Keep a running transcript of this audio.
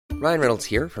Ryan Reynolds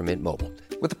here from Mint Mobile.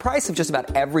 With the price of just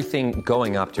about everything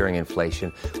going up during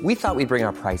inflation, we thought we'd bring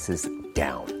our prices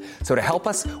down. So to help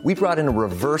us, we brought in a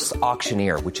reverse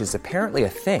auctioneer, which is apparently a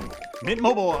thing. Mint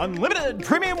Mobile Unlimited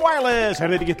Premium Wireless. How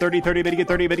to get 30, 30, bit to get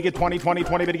 30, bit to get 20, 20,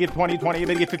 20, bit to get 20, 20,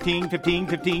 bit to get 15, 15,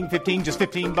 15, 15, just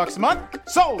 $15 a month?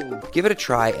 Sold! Give it a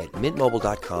try at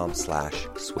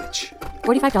mintmobile.com/switch.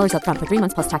 $45 up front for 3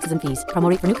 months plus taxes and fees. Promo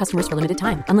rate for new customers for limited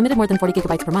time. Unlimited more than 40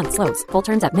 gigabytes per month. Slows full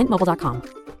terms at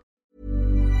mintmobile.com.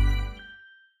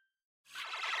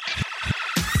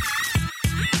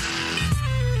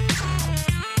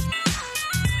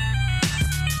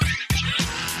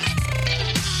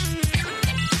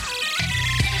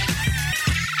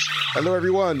 Hello,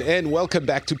 everyone, and welcome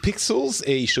back to Pixels,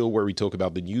 a show where we talk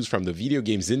about the news from the video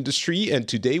games industry. And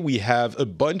today we have a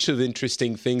bunch of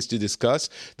interesting things to discuss.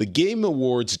 The Game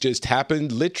Awards just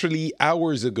happened literally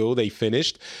hours ago. They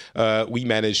finished. We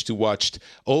managed to watch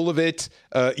all of it,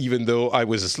 even though I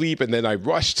was asleep, and then I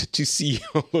rushed to see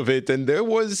all of it. And there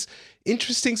was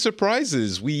interesting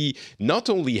surprises. We not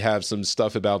only have some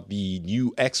stuff about the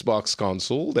new Xbox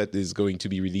console that is going to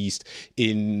be released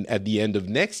at the end of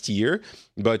next year,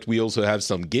 but we also have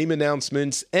some game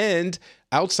announcements and,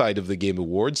 outside of the Game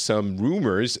Awards, some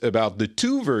rumors about the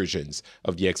two versions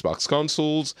of the Xbox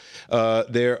consoles.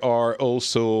 There are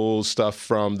also stuff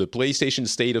from the PlayStation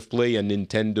State of Play and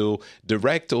Nintendo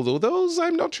Direct, although those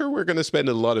I'm not sure we're going to spend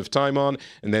a lot of time on.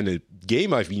 And then a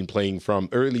game I've been playing from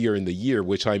earlier in the year,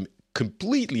 which I'm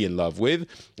completely in love with,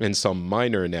 and some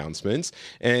minor announcements.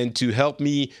 And to help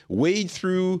me wade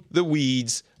through the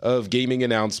weeds of gaming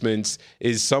announcements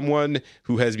is someone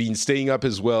who has been staying up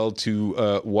as well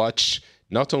to watch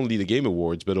not only the Game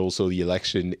Awards, but also the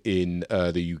election in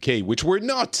the UK, which we're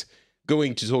not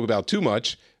going to talk about too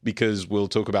much, because we'll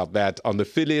talk about that on the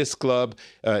Phileas Club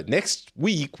next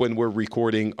week when we're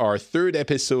recording our third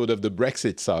episode of the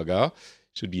Brexit saga.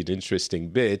 Should be an interesting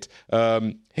bit.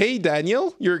 Hey,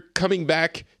 Daniel, you're coming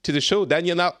back to the show.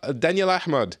 Daniel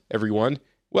Ahmad, everyone.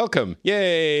 Welcome.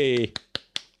 Yay.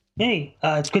 Hey,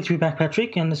 it's great to be back,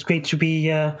 Patrick, and it's great to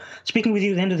be speaking with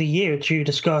you at the end of the year to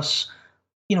discuss,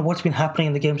 what's been happening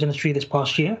in the games industry this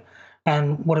past year,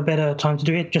 and what a better time to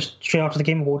do it just straight after the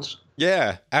Game Awards.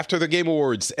 Yeah, after the Game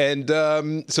Awards. And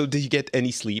so did you get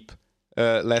any sleep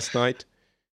last night?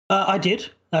 I did.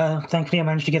 Thankfully, I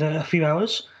managed to get a few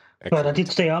hours. Excellent. But I did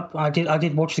stay up. I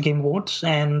did watch the Game Awards,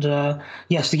 and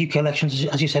yes, the UK elections,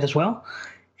 as you said, as well.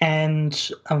 And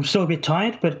I'm still a bit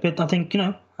tired, but I think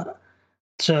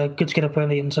it's good to get up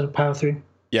early and sort of power through.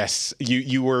 Yes,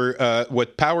 you were.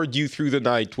 What powered you through the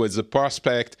night was the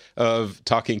prospect of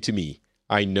talking to me.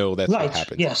 I know that's right. What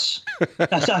happened. Yes,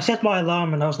 I set my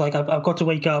alarm, and I was like, I've got to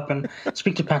wake up and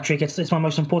speak to Patrick. It's my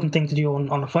most important thing to do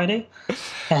on a Friday,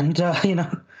 and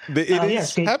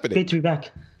it's happening. Great to be back.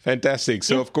 Fantastic.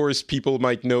 So, Of course, people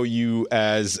might know you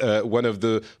as one of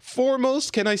the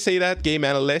foremost, can I say that, game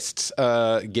analysts,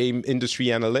 game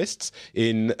industry analysts,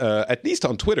 at least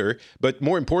on Twitter, but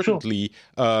more importantly,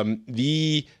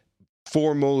 the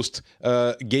foremost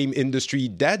game industry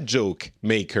dad joke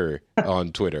maker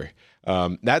on Twitter.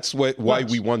 That's why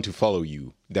we want to follow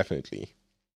you, definitely.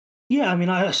 Yeah, I mean,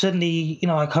 I certainly,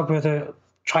 I cover the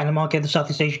China market, the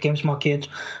Southeast Asia games market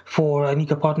for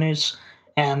Nika Partners.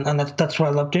 And that's what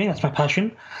I love doing. That's my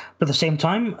passion. But at the same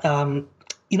time,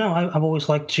 I've always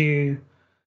liked to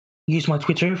use my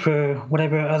Twitter for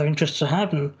whatever other interests I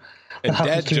have, and that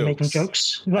happens to be making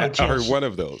jokes. Right, are one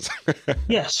of those.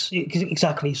 Yes,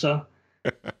 exactly. So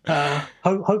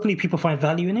hopefully people find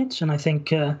value in it, and I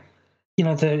think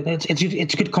it's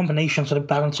a good combination, sort of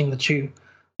balancing the two.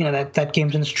 That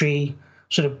games industry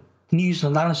sort of news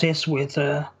and analysis with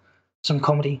some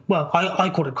comedy. Well, I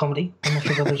call it comedy. I'm not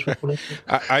sure if others would call it.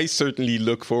 I certainly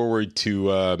look forward to.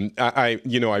 I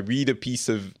read a piece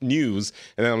of news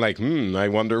and I'm like, I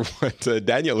wonder what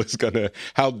Daniel is gonna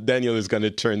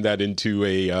turn that into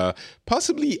a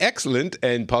possibly excellent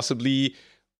and possibly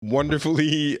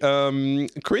wonderfully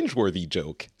cringeworthy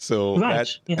joke. So that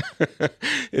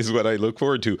is what I look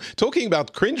forward to. Talking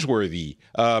about cringeworthy,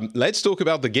 let's talk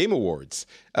about the Game Awards.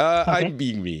 Okay. I'm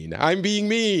being mean.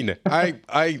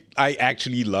 I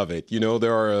actually love it.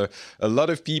 There are a lot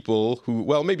of people who,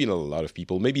 well, maybe not a lot of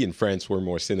people. Maybe in France we're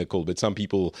more cynical, but some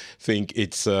people think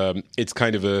it's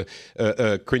kind of a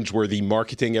cringeworthy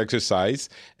marketing exercise,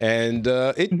 and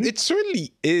it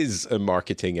certainly is a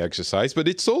marketing exercise. But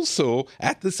it's also,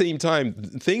 at the same time,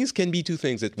 things can be two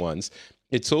things at once.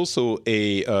 It's also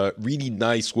a really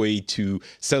nice way to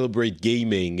celebrate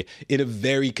gaming in a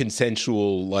very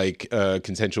consensual,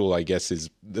 consensual, I guess, is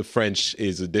the French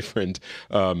is a different,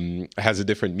 has a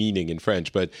different meaning in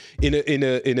French, but in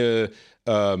a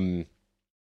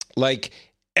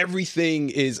everything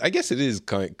is, I guess it is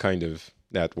kind of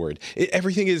that word.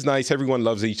 Everything is nice. Everyone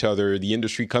loves each other. The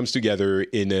industry comes together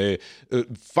in a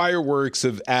fireworks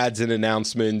of ads and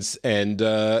announcements. And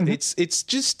it's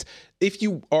just, if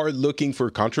you are looking for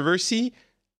controversy,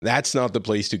 that's not the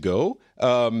place to go.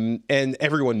 And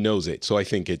everyone knows it. So I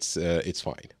think it's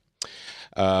fine.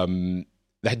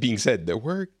 That being said, there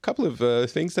were a couple of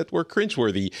things that were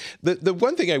cringeworthy. The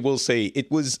one thing I will say,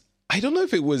 I don't know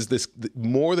if it was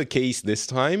more the case this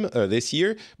time, this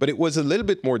year, but it was a little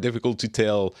bit more difficult to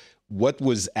tell what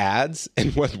was ads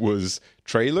and what was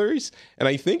trailers. And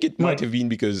I think it might have been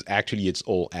because actually it's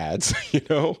all ads,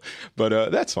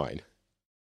 but that's fine.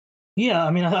 Yeah, I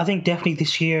mean, I think definitely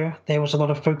this year there was a lot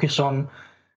of focus on,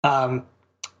 the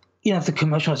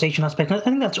commercialization aspect. I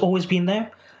think that's always been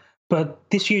there. But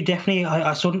this year, definitely,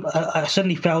 I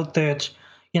suddenly felt that,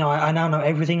 I now know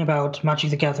everything about Magic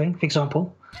the Gathering, for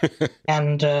example.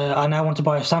 And I now want to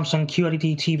buy a Samsung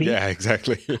QLED TV. Yeah,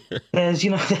 exactly. there's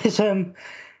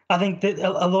I think that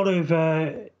a lot of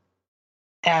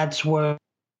ads were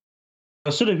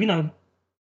sort of,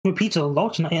 repeated a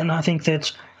lot. And I think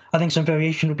some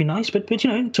variation would be nice, but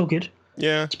it's all good.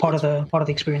 Yeah, it's part of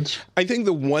the experience. I think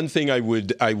the one thing I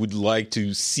would like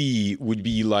to see would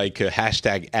be like a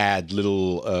hashtag ad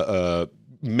little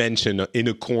mention in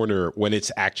a corner when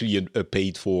it's actually a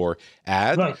paid for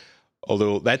ad. Right.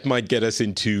 Although that might get us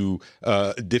into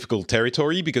difficult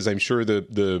territory, because I'm sure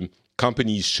the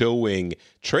companies showing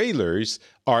trailers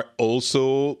are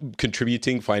also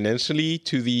contributing financially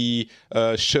to the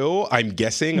show. I'm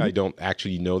guessing. I don't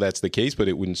actually know that's the case, but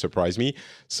it wouldn't surprise me.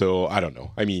 So I don't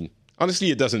know. I mean,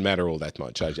 honestly, it doesn't matter all that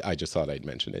much. I just thought I'd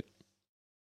mention it.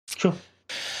 Sure.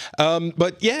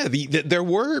 But yeah, there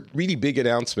were really big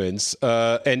announcements,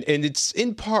 and it's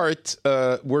in part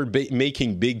we're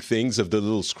making big things of the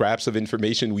little scraps of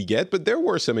information we get, but there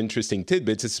were some interesting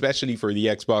tidbits, especially for the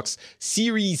Xbox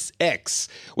Series X,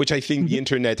 which I think the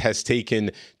internet has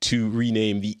taken to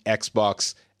rename the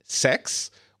Xbox Sex,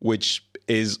 which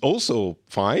is also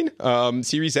fine.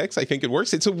 Series X, I think it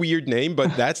works. It's a weird name,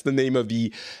 but that's the name of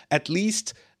the at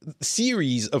least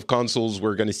series of consoles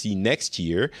we're going to see next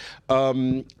year.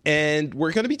 And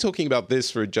we're going to be talking about this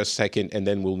for just a second, and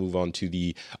then we'll move on to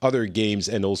the other games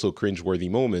and also cringeworthy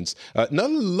moments. Not a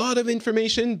lot of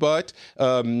information, but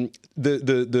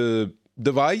the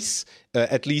device,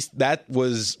 at least that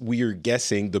was, we're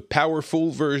guessing, the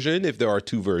powerful version, if there are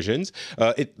two versions.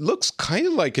 It looks kind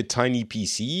of like a tiny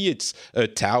PC. It's a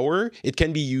tower. It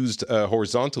can be used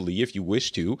horizontally if you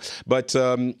wish to. But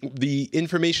the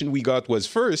information we got was,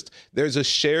 first, there's a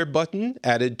share button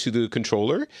added to the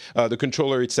controller. The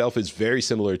controller itself is very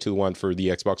similar to the one for the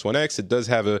Xbox One X. It does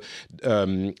have a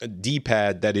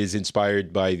D-pad that is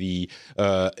inspired by the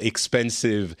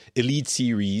expensive Elite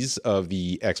series of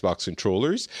the Xbox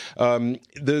controllers.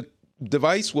 The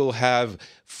device will have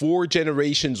 4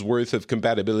 generations worth of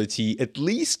compatibility, at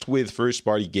least with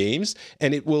first-party games,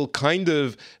 and it will kind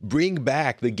of bring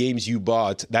back the games you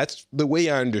bought. That's the way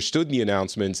I understood the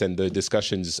announcements and the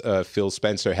discussions Phil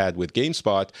Spencer had with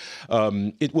GameSpot.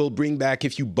 It will bring back,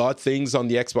 if you bought things on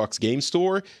the Xbox Game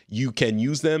Store, you can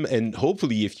use them, and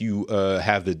hopefully if you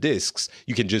have the discs,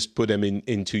 you can just put them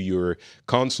into your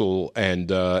console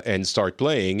and start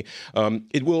playing.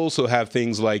 It will also have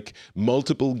things like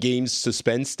multiple games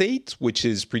suspend state, which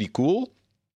is pretty cool,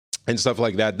 and stuff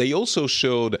like that. They also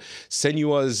showed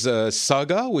Senua's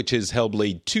Saga, which is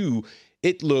Hellblade 2.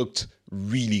 It looked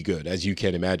really good, as you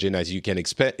can imagine, as you can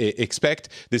expect.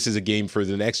 This is a game for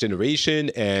the next generation,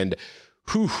 and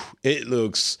it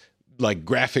looks like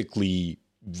graphically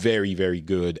very, very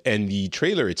good. And the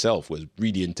trailer itself was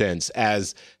really intense,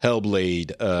 as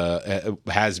Hellblade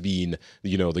has been.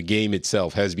 The game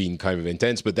itself has been kind of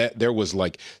intense, but there was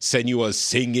like Senua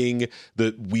singing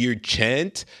the weird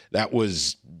chant that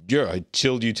was, it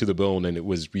chilled you to the bone, and it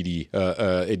was really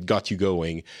it got you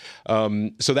going.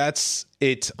 So that's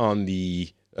it on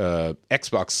the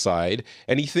Xbox side.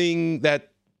 Anything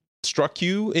that struck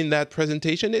you in that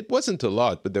presentation? It wasn't a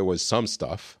lot, but there was some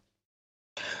stuff.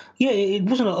 Yeah, it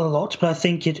wasn't a lot, but I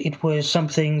think it was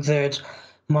something that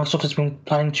Microsoft has been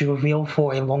planning to reveal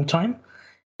for a long time.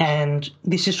 And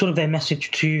this is sort of their message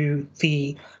to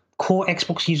the core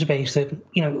Xbox user base that,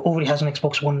 already has an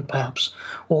Xbox One, perhaps,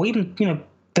 or even,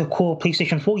 the core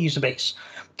PlayStation 4 user base,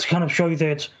 to kind of show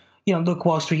that, look,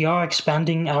 whilst we are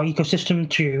expanding our ecosystem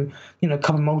to,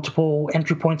 cover multiple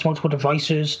entry points, multiple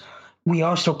devices, we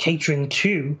are still catering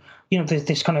to,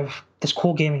 this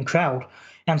core gaming crowd.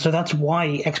 And so that's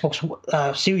why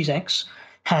Xbox Series X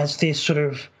has this sort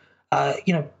of,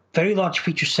 very large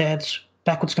feature set,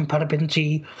 backwards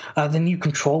compatibility, the new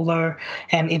controller.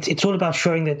 And it's all about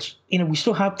showing that, we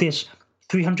still have this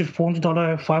 $300,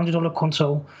 $400, $500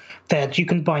 console that you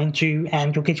can buy into,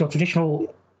 and you'll get your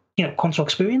traditional, console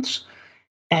experience.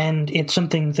 And it's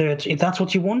something that, if that's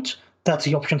what you want, that's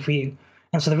the option for you.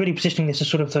 And so they're really positioning this as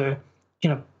sort of the,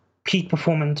 peak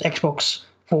performance Xbox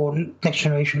for next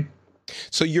generation.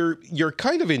 So you're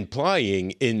kind of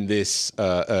implying in this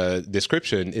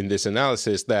description, in this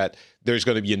analysis, that there's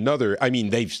going to be another. I mean,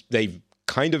 they've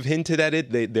kind of hinted at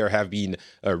it. There have been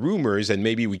rumors, and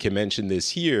maybe we can mention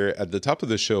this here at the top of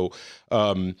the show.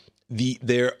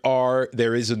 There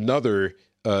is another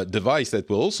device that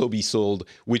will also be sold,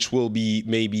 which will be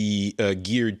maybe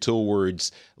geared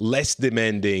towards less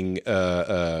demanding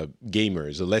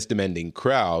gamers, a less demanding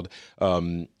crowd.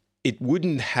 It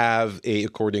wouldn't have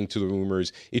according to the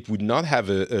rumors, it would not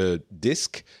have a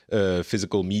disc,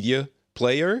 physical media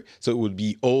player. So it would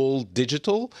be all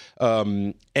digital,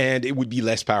 and it would be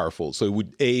less powerful. So it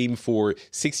would aim for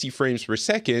 60 frames per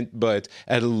second, but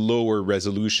at a lower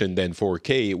resolution than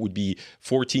 4K. It would be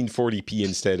 1440p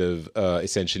instead of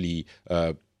essentially,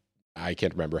 I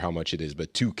can't remember how much it is,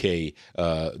 but 2Kp,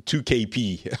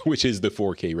 which is the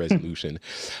 4K resolution.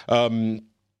 And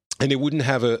it wouldn't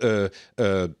have a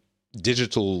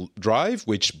digital drive,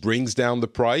 which brings down the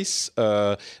price.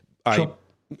 Sure.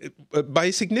 By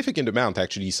a significant amount,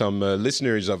 actually. Some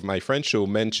listeners of my French show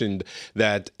mentioned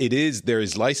that there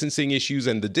is licensing issues,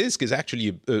 and the disc is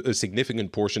actually a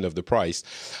significant portion of the price.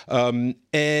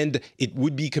 And it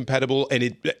would be compatible,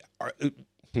 and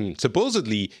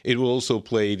supposedly it will also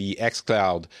play the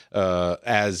xCloud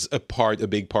as a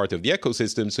big part of the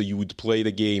ecosystem. So you would play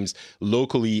the games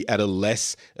locally at a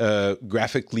less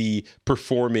graphically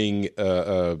performing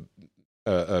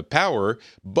power,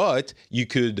 but you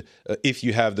could, if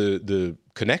you have the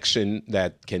connection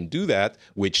that can do that,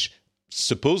 which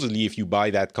supposedly if you buy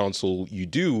that console you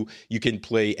can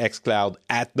play xCloud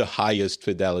at the highest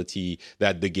fidelity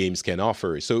that the games can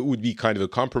offer. So it would be kind of a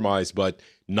compromise, but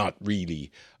not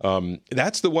really.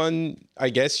 That's the one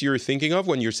I guess you're thinking of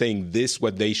when you're saying this,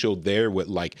 what they showed there with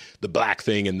like the black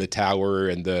thing and the tower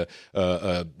and the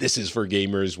this is for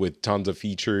gamers with tons of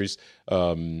features.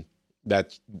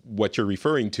 That's what you're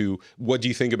referring to. What do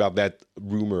you think about that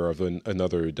rumor of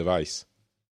another device?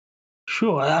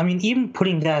 Sure. I mean, even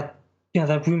putting that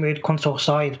rumored console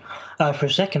aside for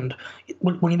a second,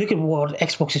 when you look at what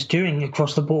Xbox is doing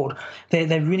across the board,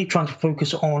 they're really trying to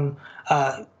focus on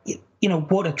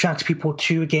what attracts people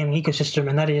to a gaming ecosystem,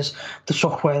 and that is the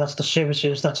software, that's the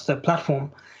services, that's the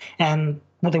platform. And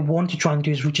what they want to try and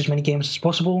do is reach as many gamers as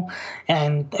possible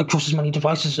and across as many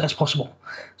devices as possible.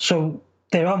 So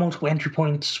there are multiple entry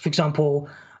points. For example,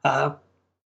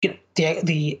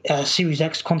 the Series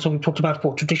X console we talked about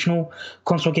for traditional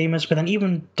console gamers, but then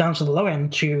even down to the low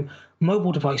end to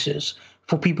mobile devices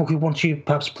for people who want to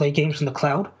perhaps play games in the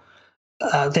cloud.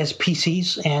 There's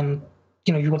PCs, and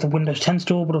you've got the Windows 10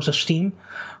 store, but also Steam,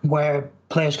 where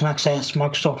players can access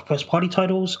Microsoft first-party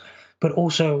titles, but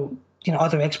also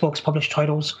other Xbox published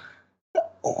titles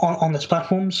on those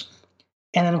platforms.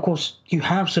 And then, of course, you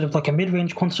have sort of like a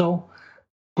mid-range console,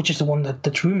 which is the one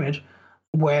that's rumored,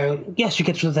 where, yes, you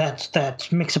get sort of that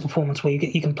mix of performance where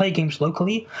you can play games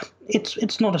locally.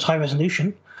 It's not as high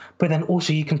resolution, but then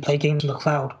also you can play games in the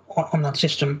cloud on that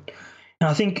system. And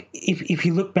I think if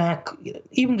you look back,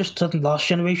 even just to the last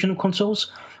generation of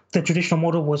consoles, the traditional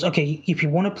model was, okay, if you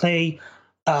want to play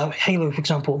Halo, for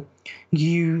example,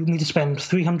 you need to spend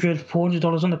 $300,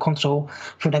 $400 on the console.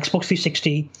 For an Xbox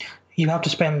 360, you have to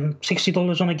spend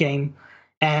 $60 on a game,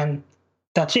 and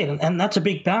that's it. And that's a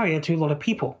big barrier to a lot of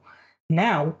people.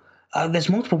 Now, there's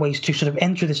multiple ways to sort of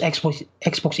enter this Xbox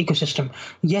ecosystem.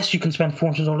 Yes, you can spend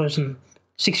 $400 and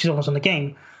 $60 on the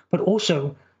game, but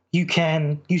also you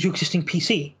can use your existing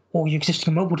PC or your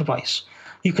existing mobile device.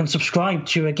 You can subscribe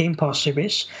to a Game Pass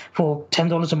service for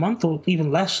 $10 a month or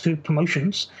even less through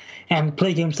promotions and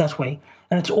play games that way.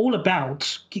 And it's all about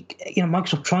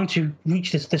Microsoft trying to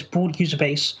reach this broad user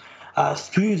base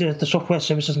through the software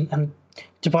services and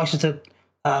devices that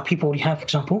people already have, for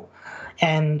example,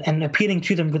 and appealing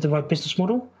to them with the right business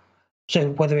model.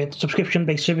 So whether it's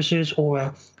subscription-based services or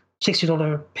a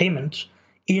 $60 payment,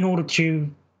 in order to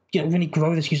really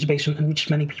grow this user base and reach as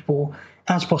many people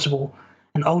as possible,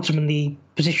 and ultimately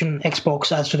position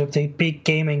Xbox as sort of the big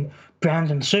gaming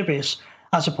brand and service,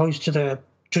 as opposed to the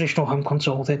traditional home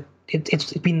console that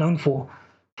it's been known for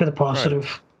the past sort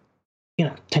of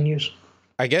 10 years.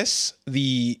 I guess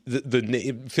the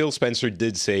Phil Spencer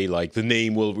did say like the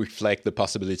name will reflect the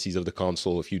possibilities of the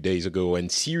console a few days ago,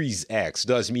 and Series X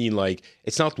does mean like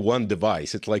it's not one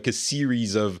device, it's like a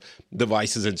series of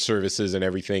devices and services and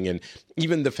everything. And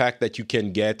even the fact that you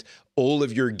can get all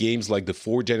of your games, like the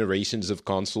 4 generations of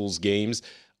consoles games,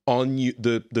 on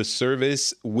the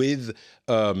service with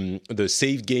the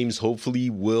save games hopefully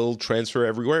will transfer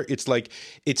everywhere. It's like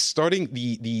it's starting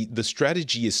the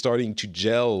strategy is starting to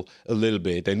gel a little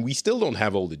bit, and we still don't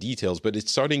have all the details, but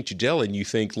it's starting to gel, and you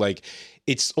think like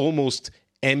it's almost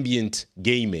ambient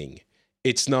gaming.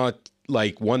 It's not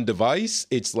like one device.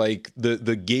 It's like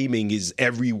the gaming is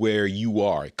everywhere you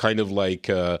are, kind of like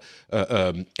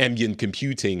ambient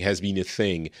computing has been a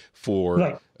thing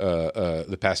for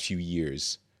the past few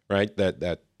years. Right,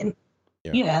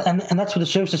 yeah, and that's where the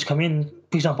services come in.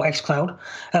 For example, xCloud,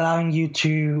 allowing you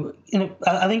to,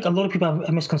 I think a lot of people have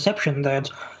a misconception that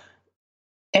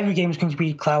every game is going to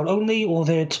be cloud only, or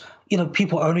that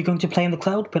people are only going to play in the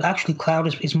cloud. But actually, cloud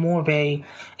is more of a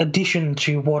addition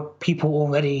to what people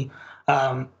already,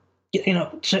 to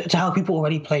how people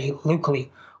already play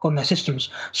locally on their systems.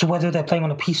 So whether they're playing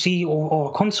on a PC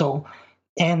or a console,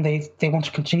 and they want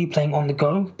to continue playing on the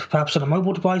go, perhaps on a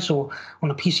mobile device or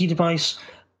on a PC device,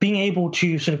 being able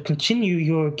to sort of continue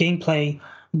your gameplay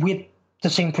with the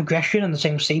same progression and the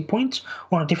same save points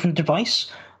on a different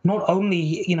device, not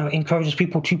only encourages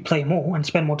people to play more and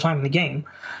spend more time in the game,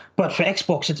 but for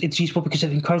Xbox it's useful because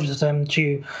it encourages them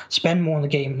to spend more in the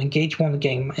game and engage more in the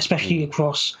game, especially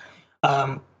across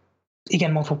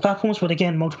again multiple platforms, but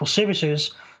again multiple services.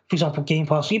 For example, Game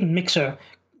Pass, even Mixer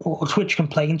or Twitch can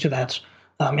play into that.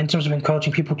 In terms of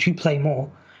encouraging people to play more.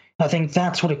 I think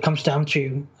that's what it comes down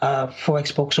to for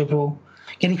Xbox overall.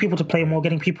 Getting people to play more,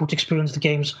 getting people to experience the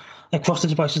games across the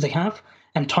devices they have,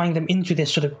 and tying them into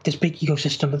this big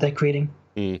ecosystem that they're creating.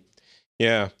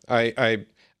 Yeah, I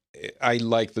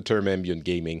like the term ambient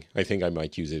gaming. I think I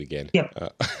might use it again. Yeah.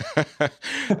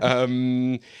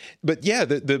 But yeah,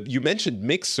 you mentioned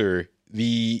Mixer.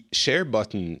 The share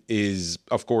button has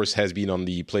been on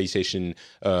the PlayStation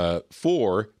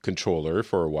 4 controller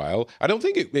for a while. I don't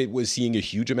think it was seeing a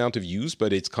huge amount of use,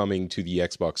 but it's coming to the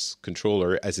Xbox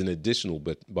controller as an additional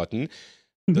button.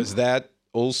 Mm-hmm. Does that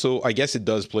also, I guess it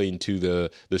does play into the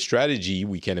strategy,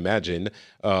 we can imagine,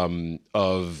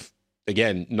 of,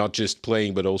 again, not just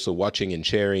playing, but also watching and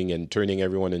sharing and turning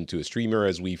everyone into a streamer,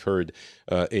 as we've heard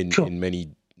in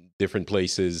many different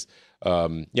places.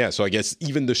 So I guess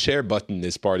even the share button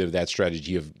is part of that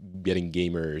strategy of getting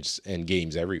gamers and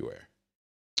games everywhere.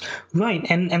 Right,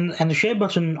 and the share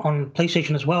button on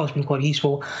PlayStation as well has been quite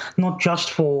useful, not just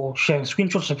for sharing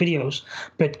screenshots of videos,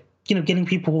 but getting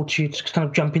people to kind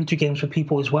of jump into games with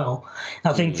people as well.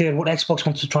 And I think that what Xbox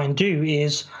wants to try and do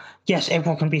is, yes,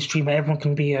 everyone can be a streamer, everyone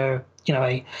can be a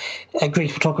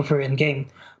great photographer in game,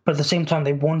 but at the same time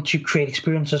they want to create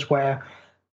experiences where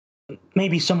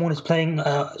maybe someone is playing,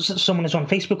 someone is on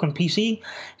Facebook on PC,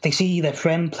 they see their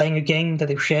friend playing a game that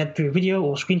they've shared through a video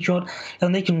or screenshot,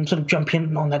 and they can sort of jump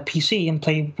in on that PC and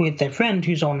play with their friend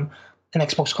who's on an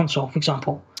Xbox console, for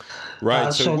example.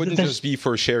 Right, so it wouldn't just be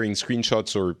for sharing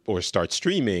screenshots or start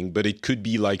streaming, but it could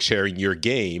be like sharing your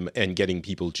game and getting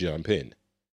people to jump in.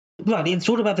 Right, it's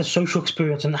all about the social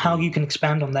experience and how you can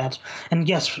expand on that. And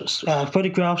yes,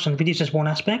 photographs and videos is one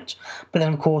aspect, but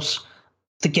then, of course,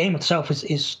 the game itself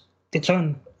is its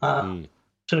own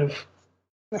sort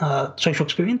of social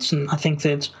experience, and I think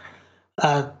that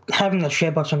having a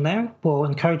share button there will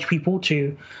encourage people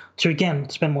to again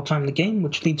spend more time in the game,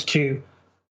 which leads to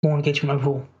more engagement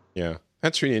overall. Yeah,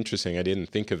 that's really interesting. I didn't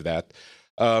think of that.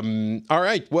 All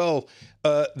right, well,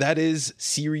 that is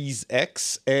Series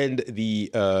X and the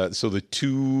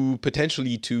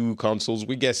potentially two consoles.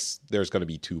 We guess there's going to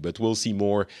be two, but we'll see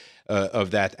more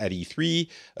of that at E3.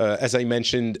 As I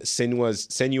mentioned,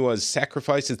 Senua's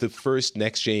Sacrifice is the first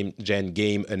next-gen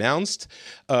game announced.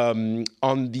 On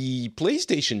the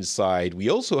PlayStation side, we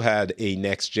also had a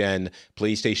next-gen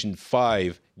PlayStation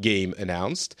 5 game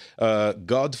announced.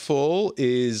 Godfall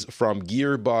is from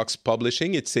Gearbox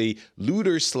Publishing. It's a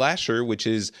looter slasher, which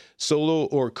is solo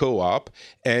or co-op,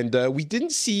 and we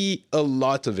didn't see a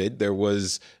lot of it. There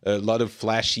was a lot of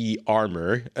flashy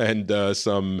armor and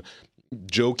some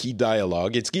jokey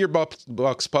dialogue. It's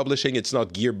Gearbox Publishing. It's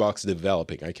not Gearbox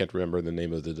Developing. I can't remember the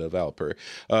name of the developer.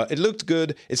 It looked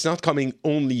good. It's not coming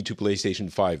only to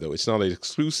PlayStation 5, though. It's not an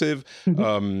exclusive.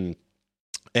 Mm-hmm.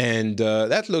 And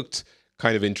that looked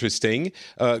kind of interesting.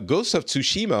 Ghost of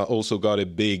Tsushima also got a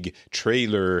big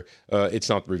trailer. It's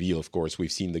not revealed, of course. We've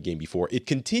seen the game before. It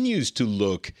continues to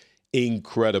look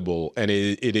incredible, and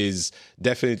it is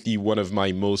definitely one of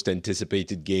my most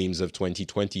anticipated games of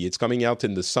 2020. It's coming out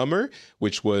in the summer,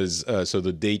 which was so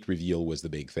the date reveal was the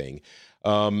big thing.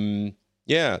 So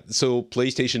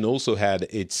PlayStation also had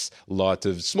its lot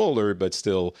of smaller but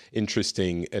still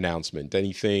interesting announcement.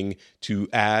 Anything to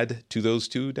add to those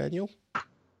two, Daniel?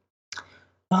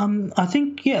 I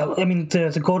think, yeah, I mean,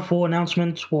 the God of War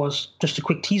announcement was just a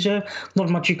quick teaser. Not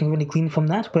much you can really glean from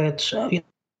that, but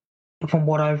from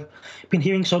what I've been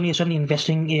hearing, Sony is certainly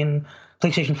investing in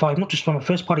PlayStation 5, not just from a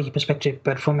first-party perspective,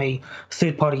 but from a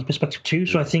third-party perspective too.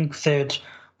 So I think that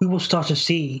we will start to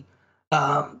see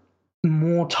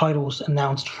more titles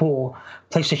announced for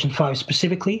PlayStation 5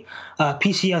 specifically.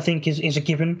 PC, I think, is a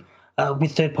given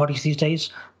with third parties these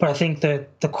days, but I think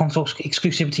that the console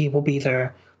exclusivity will be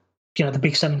the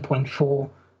big selling point for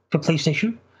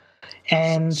PlayStation.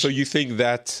 And so you think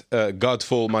that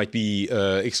Godfall might be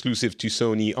exclusive to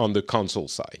Sony on the console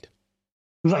side?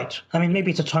 Right. I mean, maybe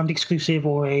it's a timed exclusive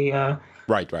or a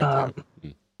right.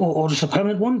 Or just a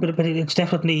permanent one, but it's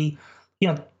definitely,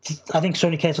 I think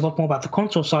Sony cares a lot more about the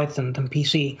console side than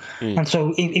PC. And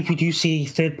so if we do see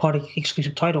third-party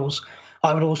exclusive titles,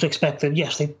 I would also expect that,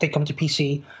 yes, they come to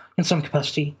PC in some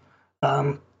capacity.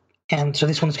 And so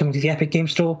this one is coming to the Epic Game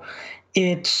Store.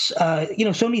 It's,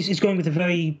 Sony is going with a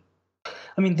very,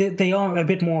 I mean, they are a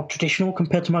bit more traditional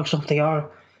compared to Microsoft. They are,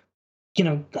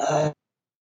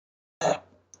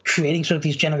 creating sort of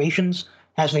these generations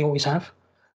as they always have.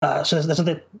 So there's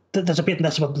a bit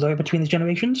less of a blur between these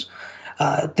generations.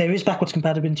 There is backwards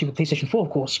compatibility with PlayStation 4,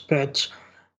 of course, but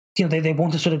they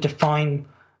want to sort of define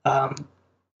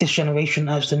this generation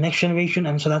as the next generation,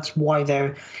 and so that's why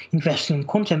they're investing in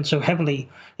content so heavily,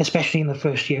 especially in the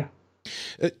first year.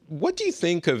 What do you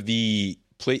think of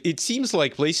it seems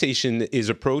like PlayStation is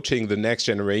approaching the next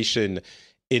generation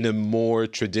in a more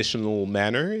traditional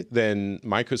manner than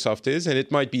Microsoft is, and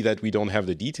it might be that we don't have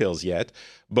the details yet,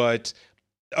 but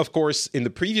of course, in the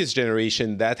previous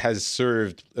generation, that has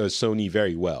served Sony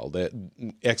very well. The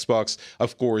Xbox,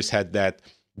 of course, had that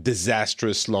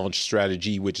disastrous launch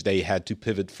strategy, which they had to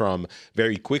pivot from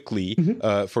very quickly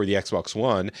for the Xbox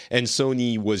One. And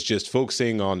Sony was just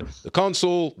focusing on the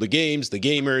console, the games, the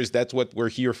gamers. That's what we're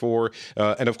here for.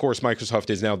 And of course, Microsoft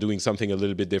is now doing something a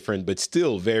little bit different, but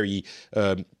still very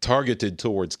targeted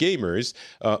towards gamers.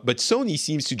 But Sony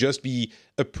seems to just be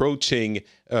approaching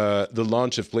the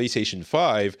launch of PlayStation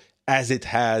 5 as it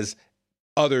has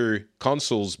other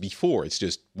consoles before. It's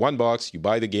just one box, you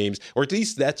buy the games, or at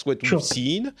least that's what we've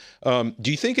seen.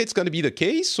 Do you think it's going to be the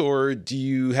case, or do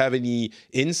you have any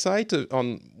insight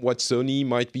on what Sony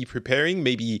might be preparing?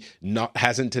 Maybe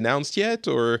hasn't announced yet,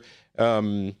 or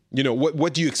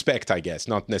what do you expect? I guess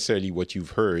not necessarily what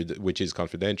you've heard, which is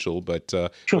confidential, but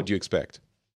what do you expect?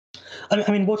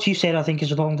 I mean, what you said, I think,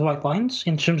 is along the right lines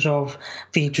in terms of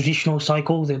the traditional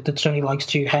cycle that Sony likes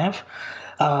to have.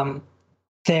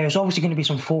 There's obviously going to be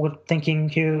some forward thinking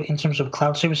here in terms of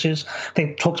cloud services.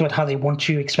 They talked about how they want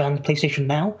to expand PlayStation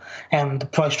Now, and the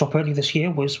price drop earlier this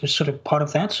year was sort of part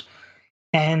of that.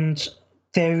 And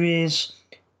there is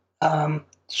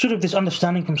sort of this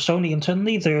understanding from Sony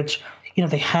internally that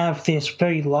they have this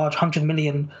very large 100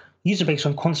 million user base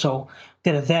on console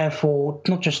that are there for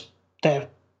not just their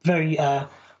very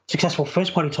successful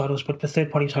first-party titles, but for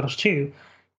third-party titles too.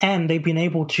 And they've been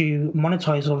able to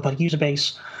monetize all of that user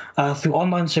base through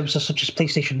online services such as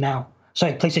PlayStation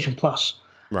Plus,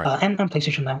 right. and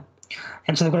PlayStation Now.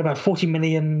 And so they've got about 40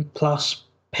 million plus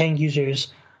paying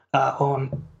users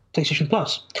on PlayStation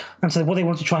Plus. And so what they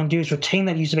want to try and do is retain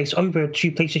that user base over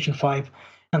to PlayStation 5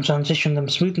 and transition them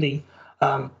smoothly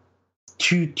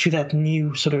to that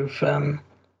new sort of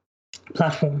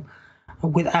platform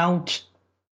without,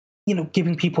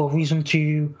 giving people a reason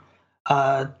to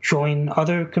join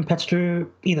other competitor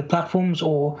either platforms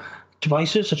or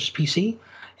devices such as PC.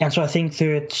 And so I think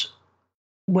that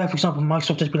where, for example,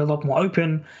 Microsoft has been a lot more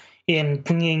open in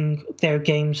bringing their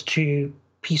games to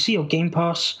PC or Game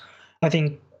Pass, I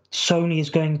think Sony is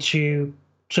going to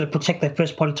sort of protect their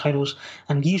first-party titles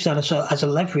and use that as a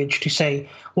leverage to say,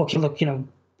 well, okay, look, in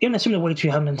a similar way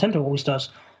to how Nintendo always does,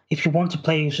 if you want to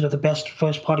play sort of the best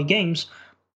first-party games,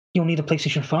 you'll need a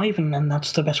PlayStation 5, and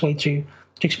that's the best way to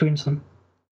experience them.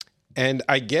 And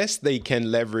I guess they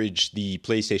can leverage the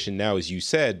PlayStation Now, as you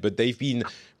said, but they've been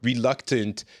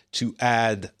reluctant to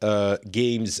add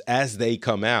games as they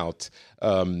come out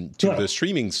to the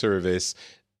streaming service.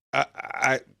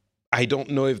 I don't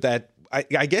know if that...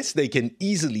 I guess they can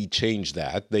easily change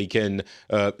that. They can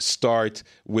start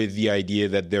with the idea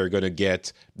that they're going to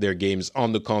get their games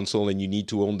on the console and you need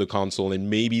to own the console, and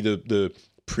maybe the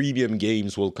premium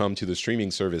games will come to the streaming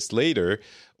service later,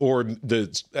 or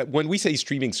when we say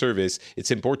streaming service, it's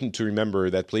important to remember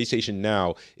that PlayStation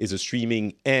Now is a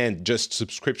streaming and just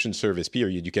subscription service,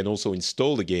 period. You can also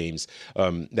install the games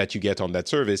that you get on that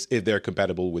service if they're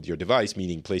compatible with your device,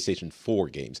 meaning PlayStation 4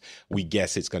 games. We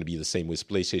guess it's going to be the same with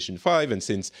PlayStation 5, and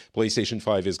since PlayStation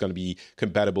 5 is going to be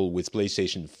compatible with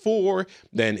PlayStation 4,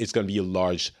 then it's going to be a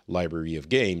large library of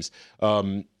games.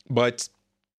 But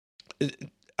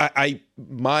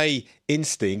my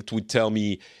instinct would tell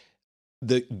me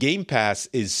the Game Pass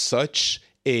is such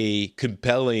a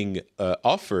compelling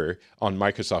offer on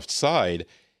Microsoft's side.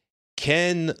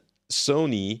 Can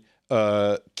Sony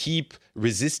keep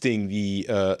resisting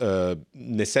the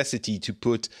necessity to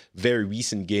put very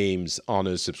recent games on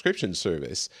a subscription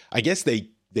service? I guess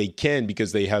they can,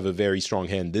 because they have a very strong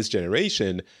hand this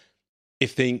generation.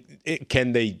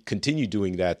 Can they continue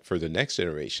doing that for the next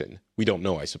generation? We don't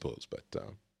know, I suppose, but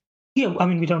yeah, I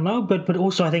mean, we don't know, but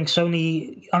also I think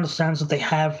Sony understands that they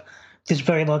have this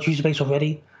very large user base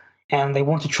already, and they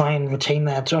want to try and retain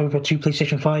that over to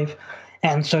PlayStation 5.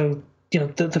 And so,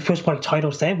 the first-party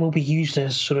titles there will be used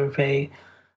as sort of and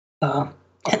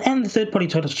the third-party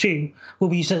titles too will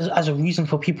be used as a reason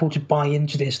for people to buy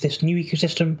into this new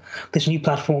ecosystem, this new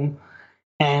platform.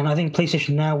 And I think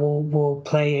PlayStation Now will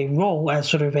play a role as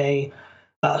sort of a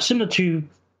similar to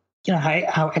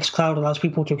how xCloud allows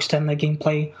people to extend their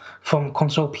gameplay from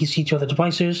console, PC to other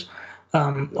devices,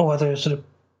 or other sort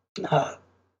of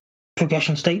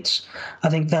progression states. I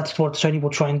think that's what Sony will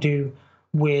try and do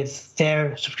with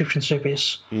their subscription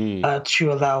service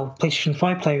to allow PlayStation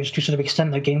 5 players to sort of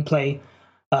extend their gameplay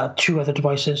to other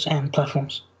devices and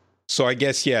platforms. So I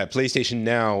guess, PlayStation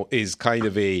Now is kind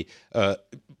of a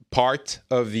part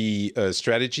of the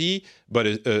strategy, but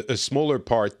a smaller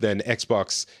part than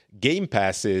Xbox Game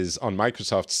Pass is on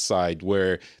Microsoft's side,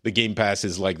 where the Game Pass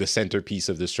is like the centerpiece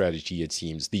of the strategy, it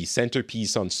seems. The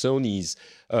centerpiece on Sony's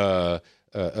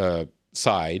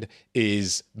side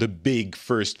is the big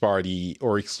first-party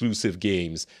or exclusive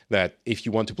games that if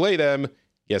you want to play them,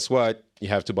 guess what? You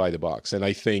have to buy the box. And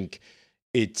I think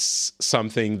it's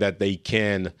something that they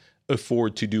can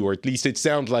afford to do, or at least it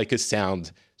sounds like a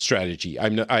sound strategy.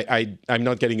 I'm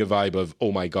not getting a vibe of,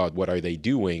 oh my God, what are they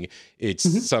doing?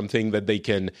 It's something that they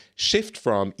can shift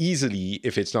from easily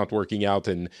if it's not working out,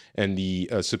 and the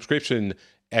subscription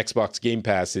Xbox Game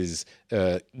Pass is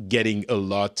getting a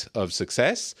lot of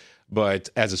success. But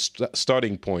as a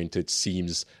starting point, it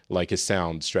seems like a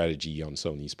sound strategy on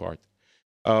Sony's part.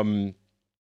 All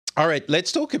right,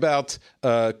 let's talk about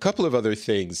a couple of other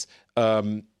things.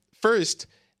 First,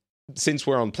 since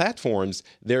we're on platforms,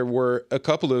 there were a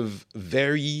couple of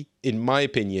very, in my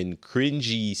opinion,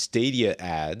 cringy Stadia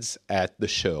ads at the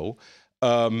show.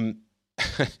 I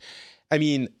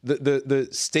mean, the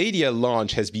Stadia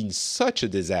launch has been such a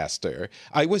disaster.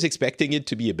 I was expecting it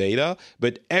to be a beta,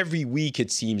 but every week it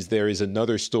seems there is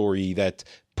another story that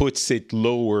puts it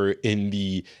lower in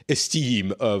the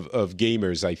esteem of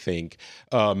gamers, I think.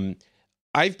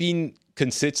 I've been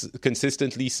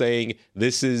consistently saying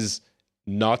this is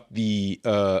not the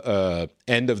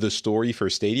end of the story for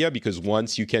Stadia, because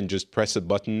once you can just press a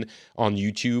button on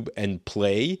YouTube and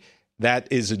play, that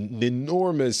is an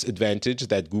enormous advantage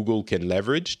that Google can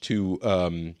leverage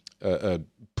to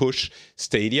push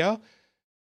Stadia.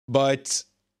 But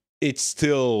it's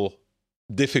still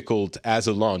difficult as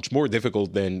a launch, more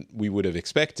difficult than we would have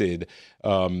expected.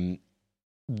 Do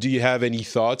you have any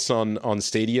thoughts on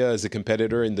Stadia as a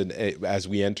competitor as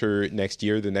we enter next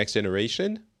year, the next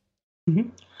generation? Mm-hmm.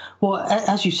 Well,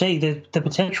 as you say, the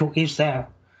potential is there.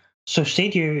 So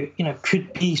Stadia,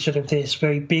 could be sort of this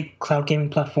very big cloud gaming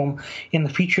platform in the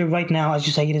future. Right now, as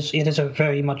you say, it is a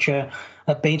very much a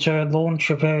beta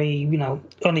launch, a very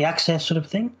early access sort of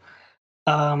thing.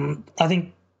 I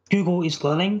think Google is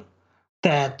learning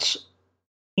that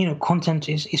content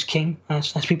is king,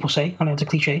 as people say. I know it's a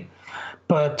cliche,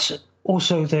 but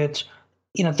also that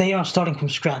they are starting from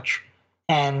scratch,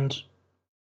 and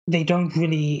they don't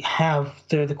really have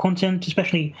the content,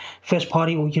 especially first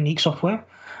party or unique software,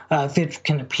 that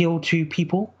can appeal to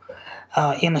people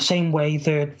in the same way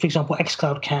that, for example,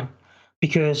 xCloud can,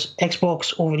 because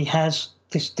Xbox already has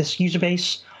this user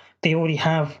base. They already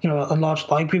have a large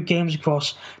library of games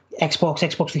across Xbox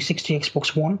 360,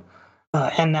 Xbox One,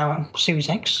 and now Series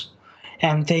X,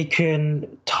 and they can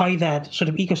tie that sort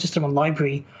of ecosystem and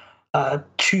library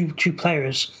to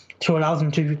players to allow them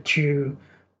to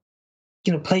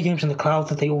play games in the cloud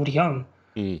that they already own.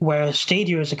 Whereas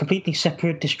Stadia is a completely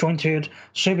separate, disjointed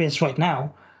service right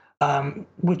now,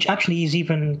 which actually is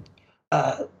even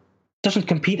doesn't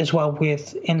compete as well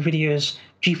with NVIDIA's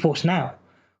GeForce Now,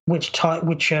 which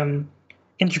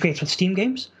integrates with Steam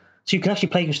games. So you can actually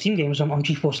play your Steam games on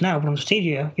GeForce Now, but on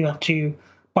Stadia, you have to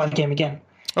buy the game again.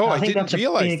 Oh, I didn't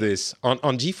realize this. On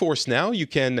GeForce Now, you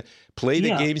can play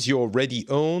the games you already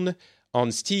own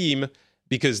on Steam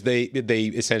because they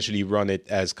essentially run it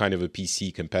as kind of a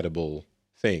PC compatible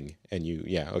thing. And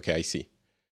I see.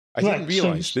 I didn't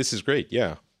realize. This is great.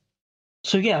 Yeah.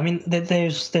 So yeah, I mean,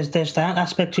 there's that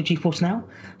aspect to GeForce Now,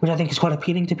 which I think is quite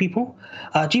appealing to people.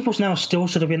 GeForce Now is still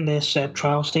sort of in this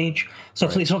trial stage, so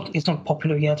it's not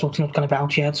popular yet, or it's not kind of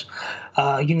out yet.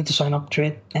 You need to sign up to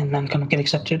it and then kind of get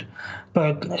accepted.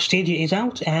 But Stadia is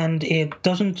out, and it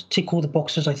doesn't tick all the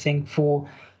boxes, I think, for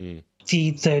the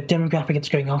demographic it's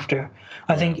going after.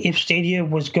 I think if Stadia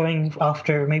was going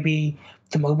after maybe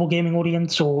the mobile gaming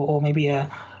audience, or maybe a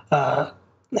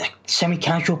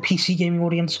semi-casual PC gaming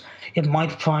audience, it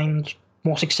might find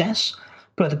more success.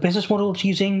 But the business model it's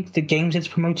using, the games it's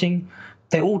promoting,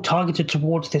 they're all targeted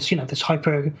towards this, this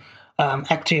hyper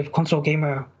active console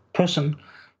gamer person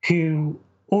who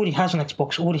already has an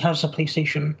Xbox, already has a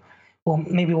PlayStation, or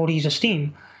maybe already uses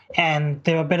Steam. And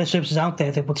there are better services out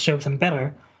there that would serve them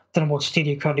better than what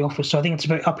Stadia currently offers. So I think it's a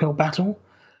very uphill battle.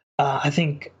 I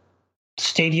think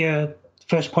Stadia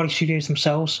first-party studios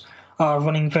themselves are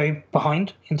running very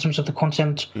behind in terms of the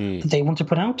content that they want to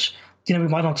put out. We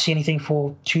might not see anything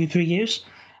for 2-3 years,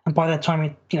 and by that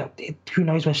time, who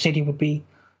knows where Stadia would be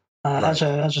as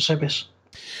a service.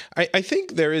 I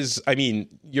think there is. I mean,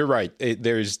 you're right.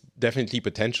 There's definitely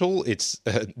potential. It's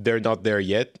they're not there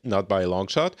yet, not by a long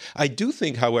shot. I do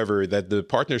think, however, that the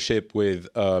partnership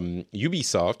with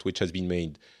Ubisoft, which has been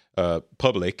made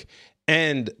public,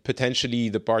 and potentially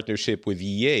the partnership with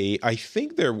EA, I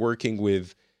think they're working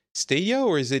with Stadia,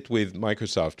 or is it with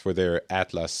Microsoft for their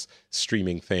Atlas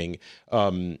streaming thing?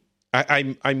 I'm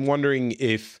wondering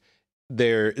if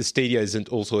their Stadia isn't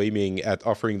also aiming at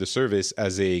offering the service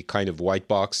as a kind of white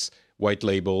box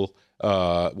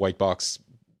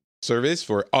service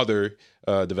for other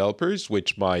developers,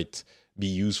 which might be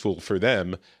useful for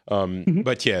them.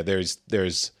 But yeah,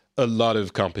 there's a lot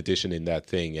of competition in that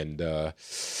thing, and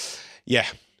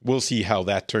we'll see how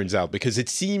that turns out, because it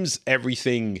seems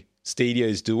everything Stadia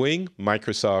is doing,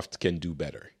 Microsoft can do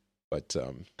better. But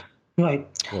right,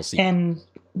 we'll see. And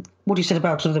what you said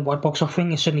about sort of the white box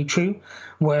offering is certainly true,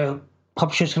 where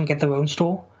publishers can get their own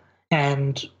store,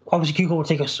 and obviously Google will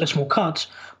take a small cut,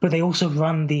 but they also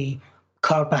run the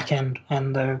cloud backend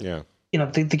and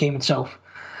the game itself.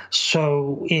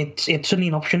 So it's certainly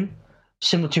an option,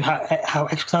 similar to how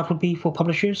xCloud would be for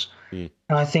publishers. And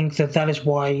I think that is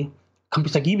why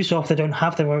companies like Ubisoft that don't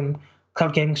have their own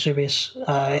cloud gaming service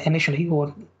initially,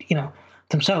 or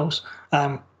themselves,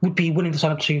 would be willing to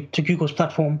sign up to Google's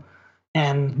platform,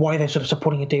 and why they're sort of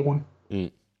supporting it day one.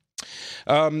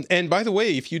 And by the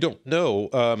way, if you don't know,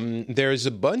 there's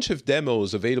a bunch of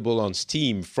demos available on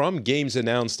Steam from games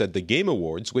announced at the Game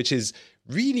Awards, which is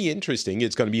really interesting.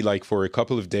 It's going to be like for a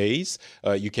couple of days.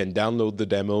 You can download the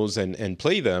demos and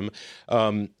play them.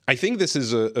 I think this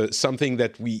is something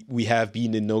that we have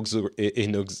been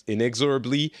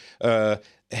inexorably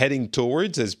heading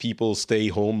towards, as people stay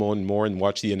home more and more and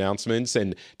watch the announcements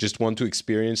and just want to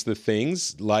experience the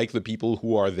things like the people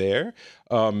who are there.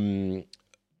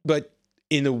 But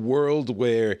in a world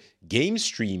where game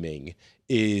streaming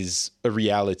is a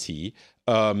reality,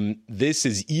 this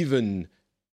is even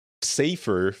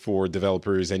safer for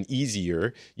developers and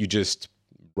easier. You just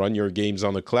run your games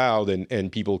on the cloud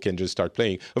and people can just start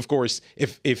playing. Of course,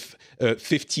 if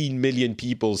 15 million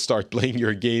people start playing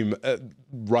your game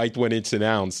right when it's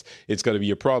announced, it's going to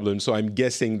be a problem. So I'm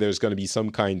guessing there's going to be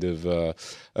some kind of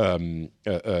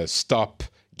stop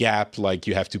gap, like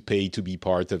you have to pay to be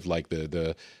part of like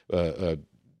the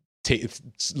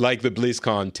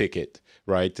BlizzCon ticket.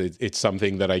 Right, it's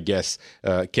something that I guess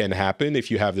can happen.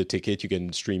 If you have the ticket, you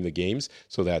can stream the games,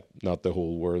 so that not the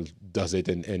whole world does it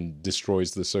and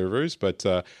destroys the servers. But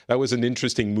that was an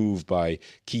interesting move by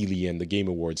Keighley and the Game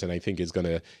Awards, and I think it's going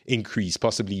to increase,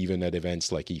 possibly even at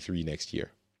events like E3 next year.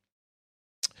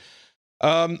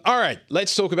 All right,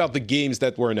 let's talk about the games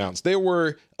that were announced. There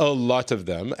were a lot of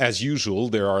them. As usual,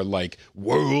 there are like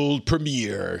world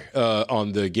premiere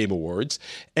on the Game Awards.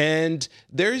 And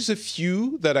there's a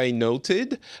few that I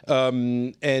noted,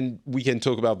 and we can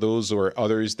talk about those or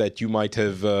others that you might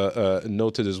have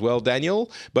noted as well,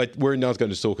 Daniel, but we're not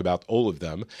going to talk about all of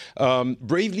them.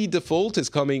 Bravely Default is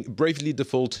coming. Bravely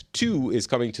Default 2 is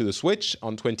coming to the Switch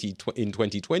in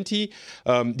 2020.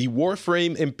 The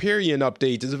Warframe Empyrean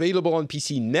update is available on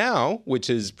PC now, which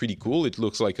is pretty cool. It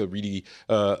looks like a really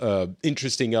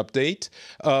interesting update.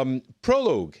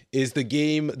 Prologue is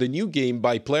the new game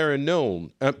by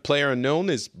PlayerUnknown. PlayerUnknown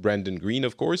is Brandon Green,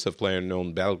 of course, of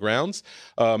PlayerUnknown Battlegrounds.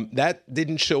 That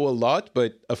didn't show a lot,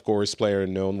 but of course,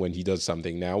 PlayerUnknown, when he does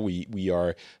something now, we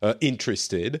are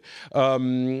interested.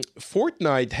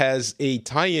 Fortnite has a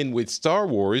tie-in with Star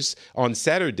Wars on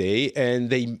Saturday, and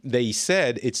they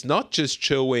said it's not just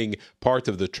showing part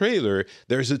of the trailer.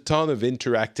 There's a ton of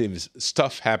interactive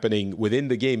stuff happening within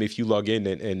the game if you log in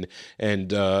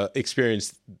and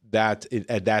experience that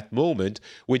at that moment,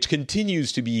 which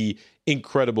continues to be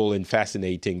incredible and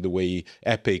fascinating, the way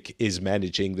Epic is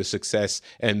managing the success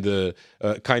and the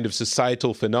kind of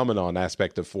societal phenomenon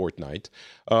aspect of Fortnite.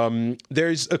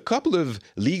 There's a couple of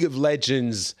League of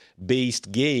Legends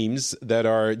based games that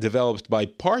are developed by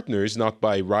partners, not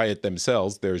by Riot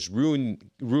themselves. There's Rune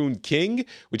King,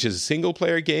 which is a single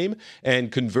player game,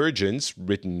 and Convergence,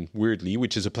 written weirdly,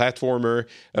 which is a platformer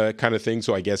kind of thing,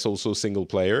 so I guess also single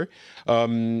player.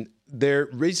 They're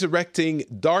resurrecting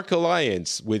Dark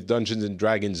Alliance with Dungeons &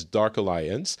 Dragons Dark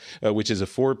Alliance, which is a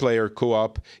 4-player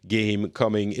co-op game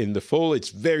coming in the fall. It's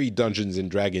very Dungeons &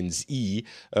 Dragons-y,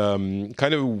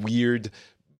 kind of a weird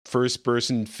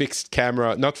first-person fixed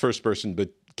camera, not first-person,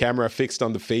 but camera fixed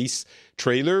on the face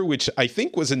trailer, which I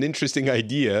think was an interesting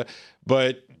idea,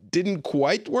 but didn't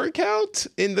quite work out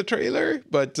in the trailer,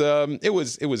 but it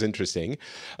was interesting.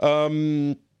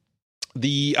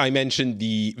 I mentioned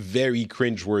the very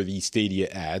cringeworthy Stadia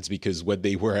ads because what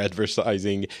they were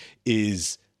advertising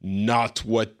is not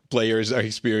what players are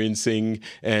experiencing,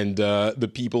 and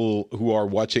the people who are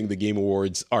watching the Game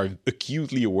Awards are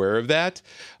acutely aware of that.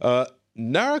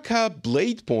 Naraka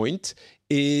Bladepoint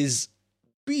is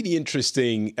really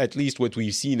interesting, at least what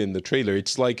we've seen in the trailer.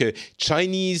 It's like a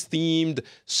Chinese-themed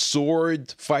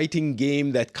sword fighting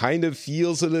game that kind of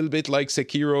feels a little bit like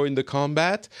Sekiro in the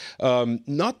combat.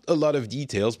 Not a lot of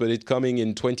details, but it's coming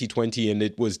in 2020, and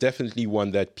it was definitely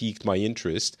one that piqued my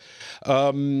interest.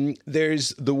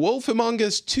 There's The Wolf Among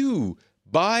Us 2,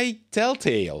 by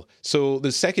Telltale. So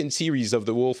the second series of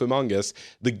The Wolf Among Us.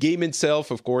 The game itself,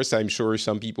 of course, I'm sure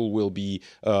some people will be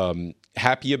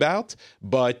happy about.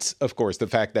 But, of course, the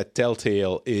fact that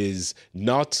Telltale is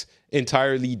not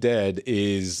entirely dead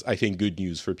is, I think, good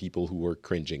news for people who were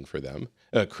cringing for them.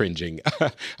 Cringing.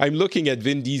 I'm looking at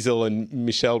Vin Diesel and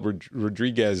Michelle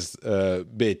Rodriguez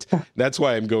bit. That's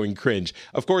why I'm going cringe.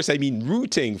 Of course, I mean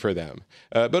rooting for them,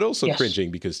 but also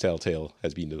cringing because Telltale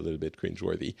has been a little bit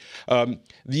cringeworthy.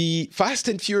 The Fast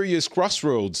and Furious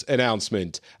Crossroads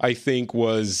announcement, I think,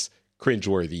 was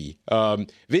cringeworthy.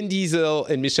 Vin Diesel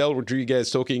and Michelle Rodriguez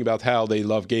talking about how they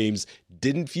love games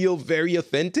didn't feel very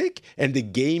authentic, and the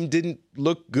game didn't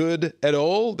look good at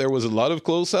all. There was a lot of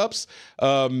close-ups,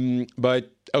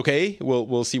 but okay,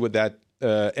 we'll see what that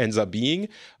ends up being.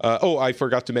 I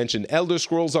forgot to mention, Elder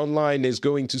Scrolls Online is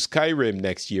going to Skyrim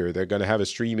next year. They're going to have a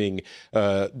streaming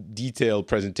detailed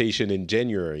presentation in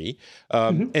January.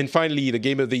 And finally, the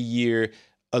game of the year,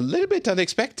 a little bit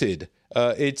unexpected.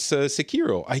 It's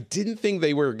Sekiro. I didn't think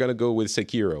they were going to go with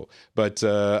Sekiro, but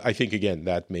I think, again,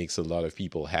 that makes a lot of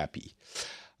people happy.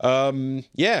 Went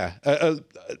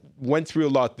through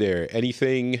a lot there.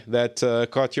 Anything that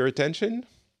caught your attention?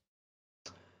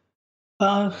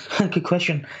 Good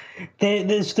question.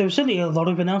 There's certainly a lot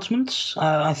of announcements.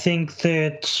 I think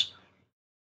that,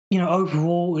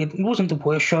 overall, it wasn't the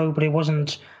worst show, but it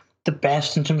wasn't the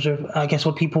best in terms of, I guess,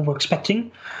 what people were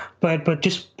expecting. But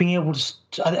just being able to,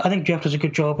 I think Jeff does a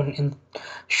good job in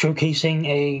showcasing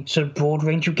a sort of broad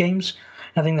range of games.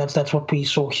 I think that's what we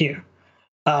saw here.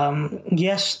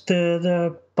 Yes,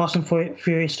 the Fast and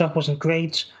Furious stuff wasn't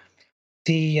great.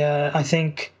 I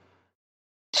think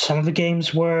some of the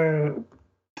games were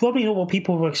probably not what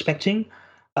people were expecting.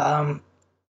 But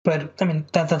I mean,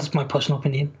 that's my personal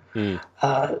opinion.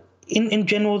 In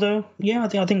general, though, I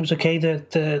think it was okay.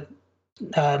 The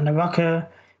Naraka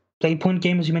Bladepoint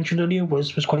game, as you mentioned earlier,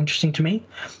 was quite interesting to me,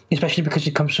 especially because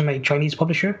it comes from a Chinese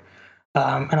publisher.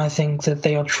 And I think that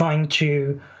they are trying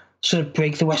to sort of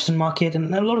break the Western market.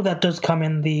 And a lot of that does come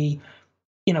in the,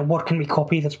 what can we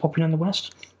copy that's popular in the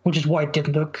West, which is why it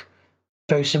didn't look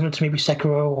very similar to maybe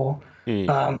Sekiro or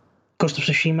Ghost of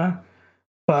Tsushima.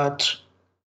 But,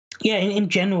 in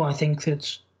general, I think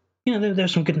that,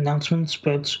 there's some good announcements,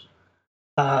 but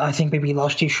I think maybe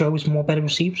last year's show was more better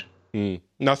received.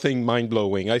 Nothing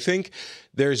mind-blowing. I think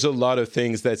there's a lot of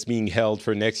things that's being held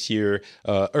for next year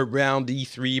around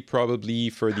E3, probably,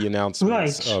 for the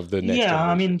announcements of the next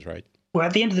generations, right? Well,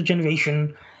 at the end of the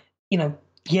generation,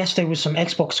 yes, there was some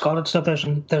Xbox Scarlet stuff. There's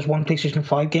one PlayStation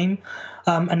 5 game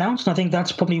announced, and I think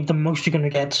that's probably the most you're going to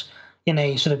get in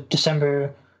a sort of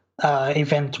December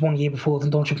event 1 year before the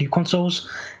launch of new consoles,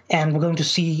 and we're going to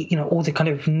see all the kind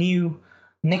of new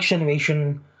next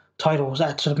generation titles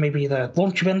at sort of maybe the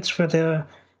launch events for the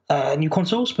new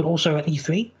consoles, but also at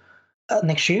E3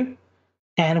 next year.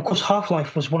 And of course,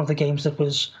 Half-Life was one of the games that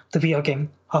was the VR game.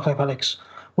 Half-Life Alyx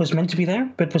was meant to be there,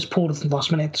 but was pulled at the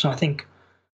last minute. So I think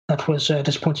that was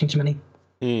disappointing to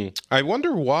many. I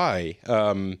wonder why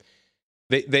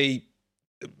they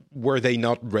were they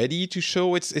not ready to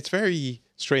show. It's very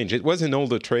strange. It was in all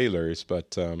the trailers,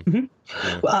 but Well,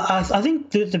 I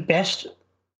think the best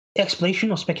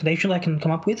explanation or speculation I can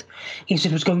come up with is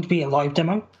it was going to be a live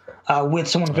demo with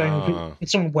someone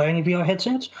wearing a VR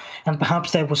headset, and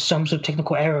perhaps there was some sort of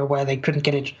technical error where they couldn't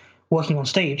get it working on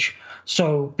stage.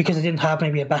 So because they didn't have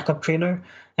maybe a backup trailer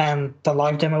and the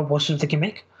live demo was sort of the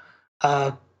gimmick,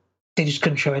 they just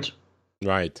couldn't show it.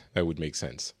 Right, that would make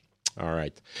sense. All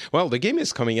right. Well, the game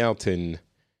is coming out in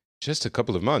just a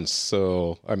couple of months,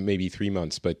 so maybe 3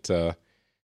 months, but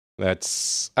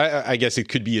that's I guess it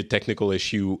could be a technical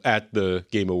issue at the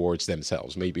Game Awards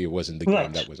themselves. Maybe it wasn't the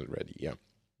game that wasn't ready. Yeah.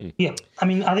 Yeah, I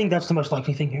mean, I think that's the most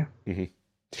likely thing here.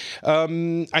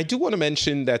 Mm-hmm. I do want to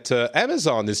mention that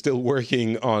Amazon is still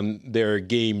working on their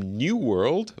game New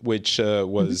World, which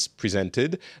was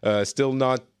presented. Still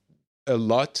not a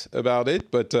lot about it,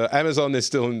 but Amazon is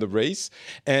still in the race.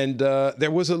 And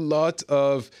there was a lot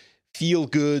of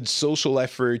feel-good social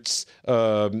efforts,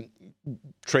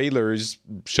 trailers,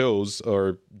 shows,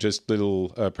 or just little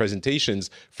presentations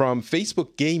from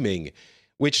Facebook Gaming,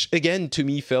 which, again, to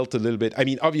me felt a little bit... I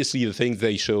mean, obviously, the things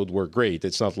they showed were great.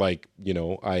 It's not like,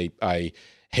 I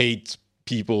hate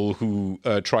people who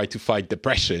try to fight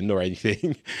depression or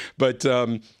anything. But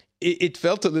it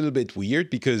felt a little bit weird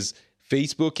because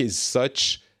Facebook is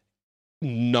such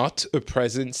not a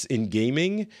presence in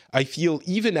gaming. I feel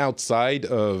even outside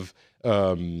of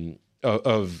the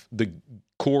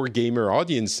core gamer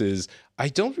audiences, I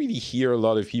don't really hear a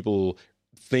lot of people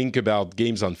think about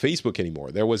games on Facebook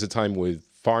anymore. There was a time with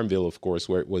Farmville, of course,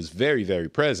 where it was very, very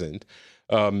present.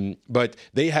 But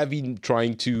they have been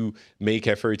trying to make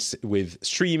efforts with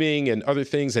streaming and other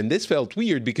things. And this felt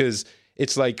weird because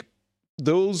it's like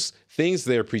those things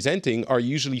they're presenting are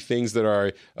usually things that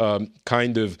are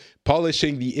kind of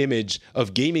polishing the image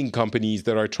of gaming companies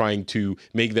that are trying to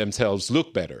make themselves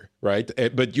look better, right?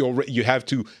 But you have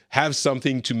to have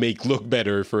something to make look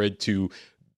better for it to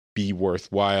be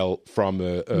worthwhile from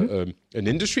an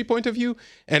industry point of view.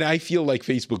 And I feel like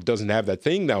Facebook doesn't have that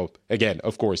thing. Now, again,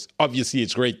 of course, obviously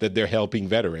it's great that they're helping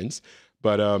veterans,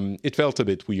 but it felt a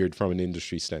bit weird from an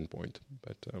industry standpoint.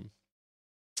 But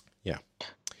yeah.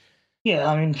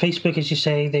 Yeah, I mean, Facebook, as you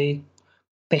say,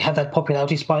 they had that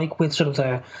popularity spike with sort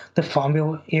of the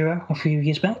Farmville era a few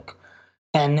years back.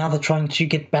 And now they're trying to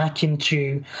get back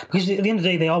into... Because at the end of the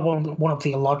day, they are one of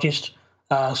the largest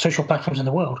social platforms in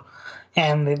the world.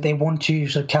 And they want to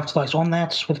sort of capitalize on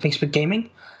that with Facebook Gaming.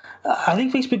 I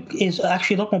think Facebook is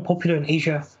actually a lot more popular in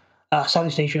Asia,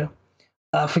 Southeast Asia,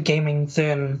 for gaming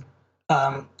than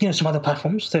some other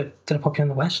platforms that are popular in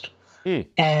the West.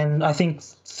 And I think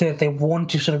that they want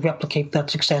to sort of replicate that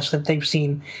success that they've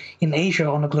seen in Asia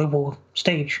on a global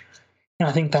stage. And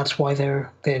I think that's why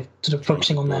they're sort of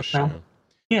focusing on that now.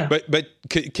 Yeah. But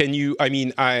can you... I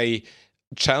mean, I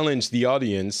challenge the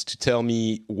audience to tell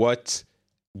me what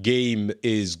game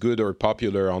is good or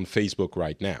popular on Facebook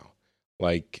right now.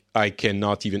 Like, I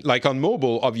cannot even... Like, on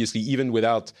mobile, obviously, even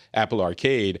without Apple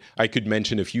Arcade, I could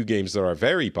mention a few games that are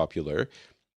very popular.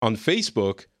 On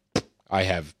Facebook, I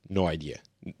have no idea.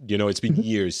 It's been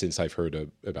years since I've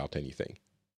heard about anything.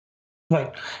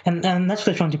 Right. And that's what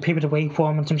they're trying to pivot away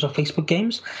from in terms of Facebook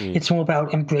games. It's more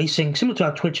about embracing, similar to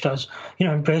how Twitch does,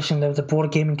 embracing the broader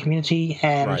gaming community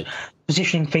and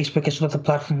positioning Facebook as sort of the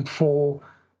platform for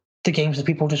the games that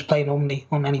people just play normally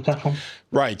on any platform.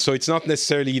 Right. So it's not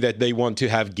necessarily that they want to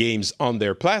have games on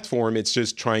their platform. It's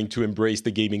just trying to embrace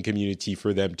the gaming community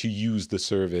for them to use the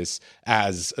service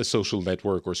as a social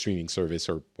network or streaming service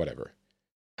or whatever.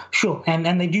 Sure.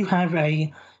 And they do have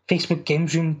a Facebook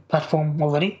Games Room platform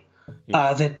already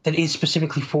that is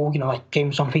specifically for, like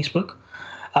games on Facebook.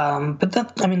 But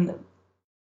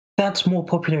that's more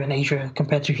popular in Asia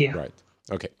compared to here. Right.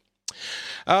 Okay.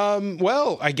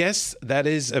 Well, I guess that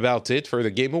is about it for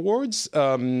the Game Awards.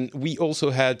 We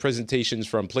also had presentations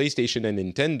from PlayStation and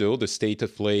Nintendo, the State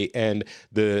of Play and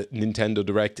the Nintendo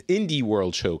Direct Indie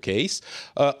World Showcase.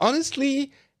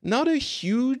 Honestly, not a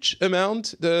huge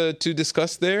amount to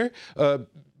discuss there.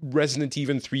 Resident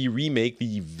Evil 3 remake,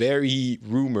 the very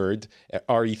rumored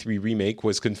RE3 remake,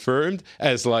 was confirmed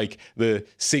as like the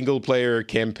single-player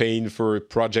campaign for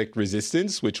Project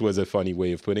Resistance, which was a funny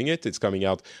way of putting it. It's coming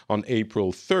out on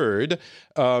April 3rd.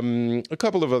 A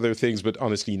couple of other things, but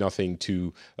honestly nothing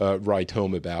to write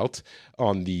home about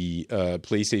on the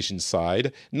PlayStation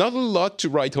side. Not a lot to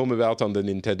write home about on the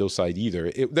Nintendo side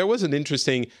either. There was an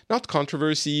interesting, not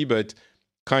controversy, but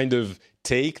kind of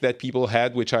take that people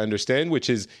had, which I understand, which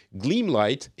is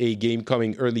Gleamlight, a game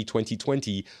coming early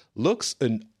 2020, looks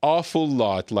an awful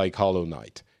lot like Hollow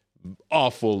Knight.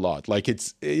 Awful lot. Like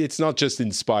it's not just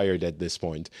inspired at this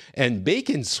point. And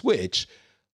Bacon Switch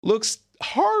looks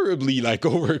horribly like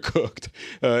Overcooked.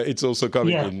 It's also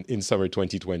coming in summer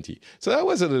 2020. So that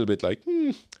was a little bit like,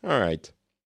 all right.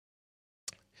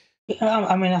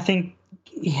 I mean, I think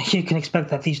you can expect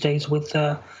that these days with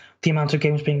the amount of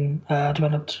games being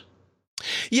developed.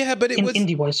 Yeah, but it was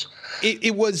indie-wise.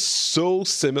 It was so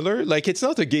similar. Like, it's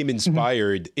not a game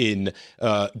inspired in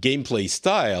gameplay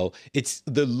style. It's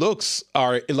the looks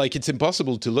are like, it's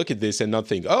impossible to look at this and not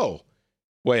think, oh,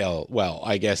 well,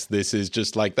 I guess this is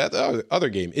just like that other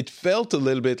game. It felt a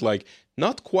little bit like,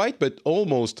 not quite, but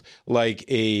almost like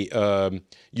a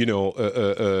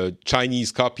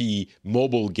Chinese copy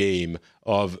mobile game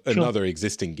of another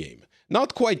existing game.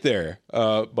 Not quite there,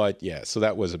 but yeah. So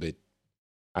that was a bit,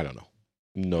 I don't know.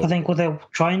 No, I think what they'll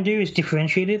try and do is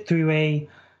differentiate it through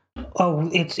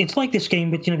it's like this game,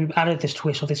 but we've added this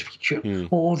twist or this feature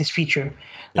or this feature.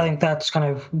 Yeah. I think that's kind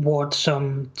of what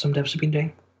some devs have been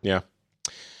doing. Yeah.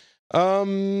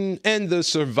 And the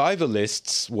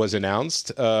Survivalists was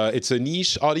announced. It's a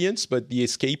niche audience, but The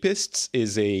Escapists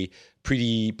is a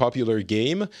pretty popular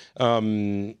game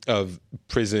of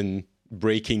prison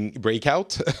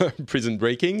breakout, prison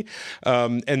breaking,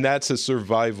 and that's a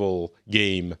survival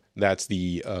game. That's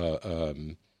the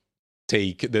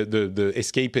take the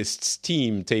Escapists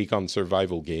team take on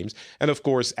survival games. And of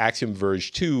course, Axiom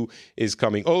Verge 2 is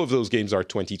coming. All of those games are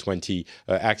 2020.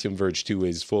 Axiom Verge 2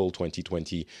 is full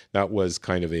 2020. That was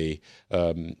kind of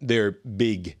their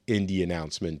big indie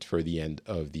announcement for the end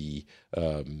of the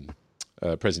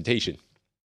presentation.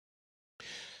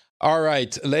 All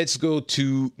right, let's go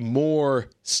to more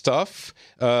stuff.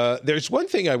 There's one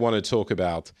thing I want to talk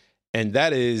about, and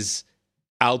that is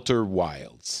Outer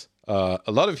Wilds. A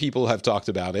lot of people have talked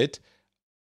about it.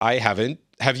 I haven't.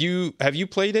 Have you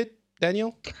played it,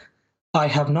 Daniel? I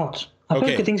have not. I've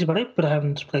heard good things about it, but I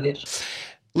haven't played it.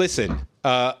 Listen,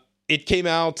 it came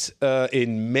out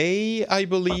in May, I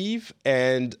believe,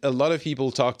 and a lot of people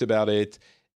talked about it,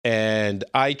 and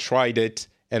I tried it,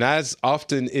 and as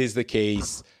often is the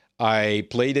case, I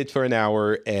played it for an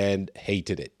hour and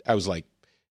hated it. I was like,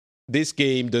 this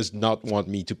game does not want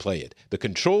me to play it. The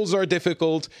controls are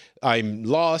difficult. I'm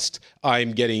lost.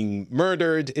 I'm getting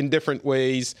murdered in different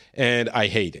ways, and I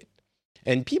hate it.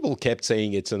 And people kept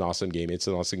saying it's an awesome game. It's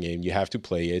an awesome game. You have to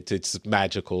play it. It's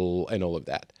magical and all of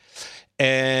that.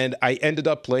 And I ended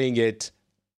up playing it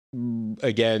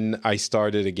again. I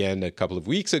started again a couple of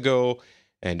weeks ago,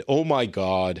 and oh my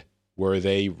God, were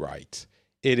they right.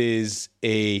 It is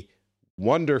a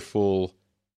wonderful,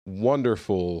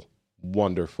 wonderful,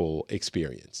 wonderful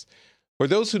experience. For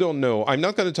those who don't know, I'm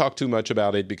not going to talk too much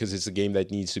about it because it's a game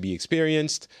that needs to be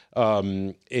experienced.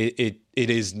 It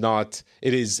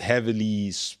is heavily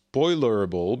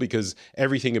spoilerable because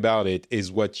everything about it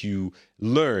is what you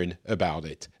learn about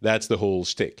it. That's the whole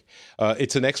shtick.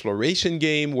 It's an exploration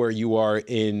game where you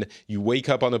wake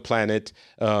up on a planet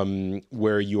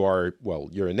where you're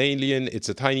an alien. It's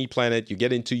a tiny planet. You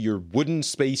get into your wooden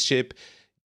spaceship,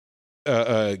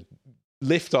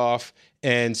 lift off,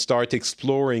 and start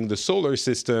exploring the solar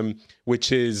system,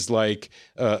 which is like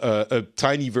a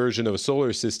tiny version of a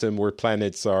solar system where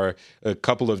planets are a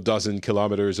couple of dozen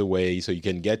kilometers away. So you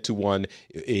can get to one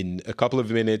in a couple of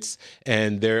minutes,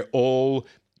 and they're all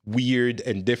weird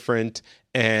and different.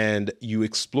 And you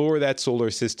explore that solar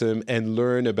system and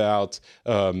learn about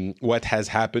what has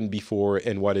happened before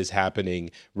and what is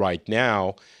happening right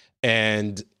now.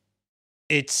 And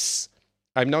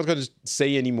I'm not going to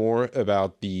say any more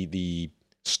about the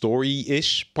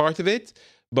story-ish part of it,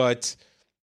 but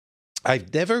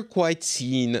I've never quite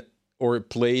seen or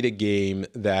played a game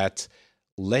that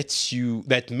makes you,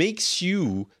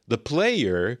 the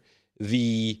player,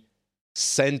 the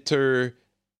center,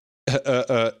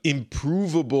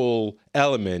 improvable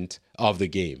element of the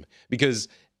game. Because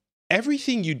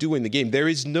everything you do in the game, there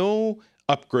is no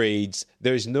upgrades,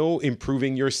 there's no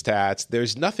improving your stats,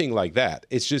 there's nothing like that.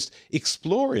 It's just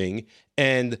exploring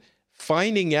and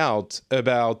finding out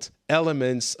about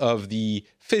elements of the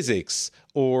physics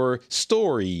or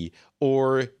story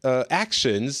or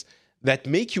actions that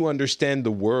make you understand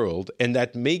the world and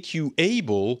that make you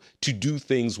able to do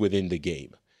things within the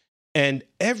game. And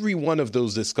every one of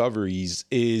those discoveries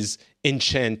is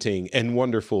enchanting and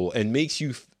wonderful and makes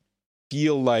you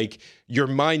feel like your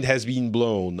mind has been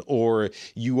blown, or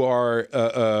you are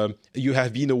you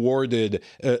have been awarded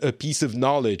a piece of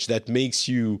knowledge that makes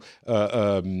you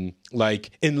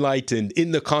like enlightened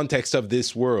in the context of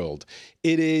this world.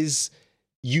 It is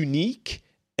unique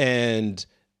and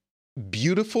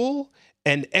beautiful,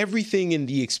 and everything in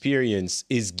the experience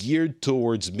is geared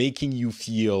towards making you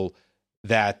feel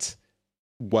that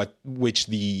which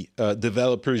the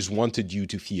developers wanted you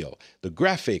to feel. The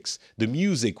graphics, the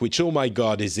music, which, oh my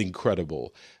God, is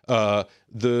incredible.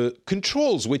 The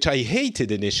controls, which I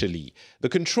hated initially. The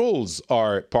controls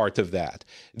are part of that.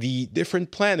 The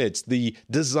different planets, the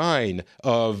design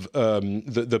of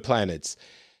the planets.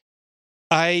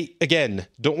 I, again,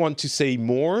 don't want to say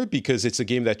more because it's a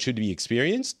game that should be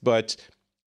experienced, but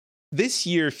this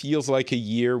year feels like a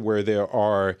year where there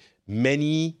are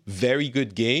many very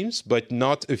good games, but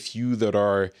not a few that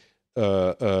are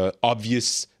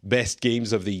obvious best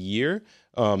games of the year.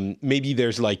 Maybe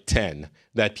there's like 10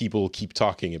 that people keep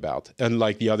talking about.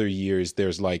 Unlike the other years,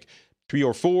 there's like 3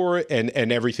 or 4, and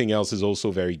everything else is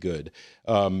also very good.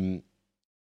 I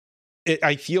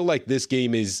feel like this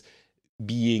game is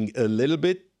being a little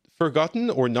bit forgotten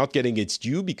or not getting its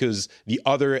due because the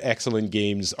other excellent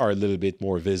games are a little bit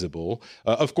more visible.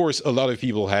 Of course, a lot of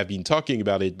people have been talking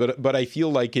about it, but I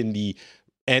feel like in the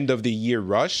end of the year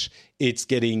rush, it's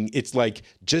like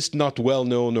just not well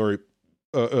known or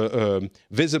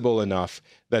visible enough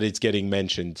that it's getting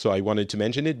mentioned. So I wanted to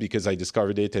mention it because I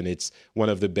discovered it, and it's one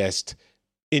of the best,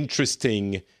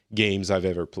 interesting games I've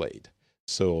ever played.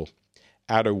 So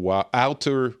Outer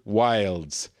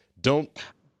Wilds. Don't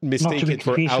mistake it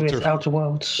for Outer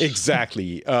Worlds.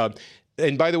 Exactly.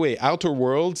 And by the way, Outer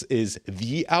Worlds is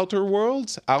the Outer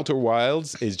Worlds. Outer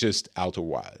Wilds is just Outer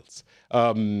Wilds.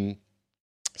 The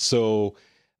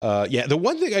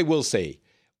one thing I will say,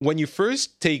 when you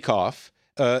first take off,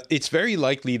 it's very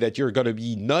likely that you're going to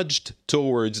be nudged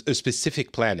towards a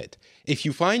specific planet. If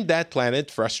you find that planet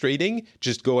frustrating,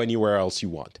 just go anywhere else you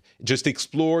want. Just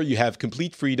explore. You have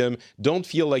complete freedom. Don't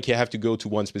feel like you have to go to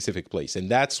one specific place. And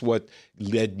that's what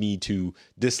led me to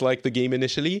dislike the game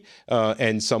initially.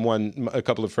 And a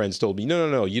couple of friends told me,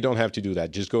 no, you don't have to do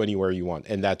that. Just go anywhere you want.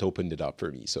 And that opened it up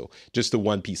for me. So just the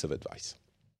one piece of advice.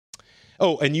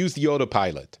 Oh, and use the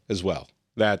autopilot as well.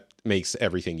 That makes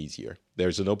everything easier.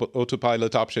 There's an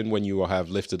autopilot option when you have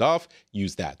lifted off.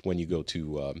 Use that when you go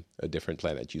to a different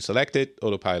planet. You select it,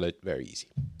 autopilot, very easy.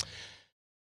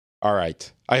 All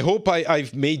right. I hope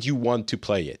I've made you want to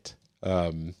play it.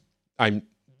 I'm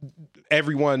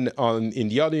everyone in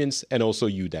the audience, and also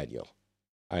you, Daniel.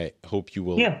 I hope you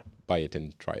will buy it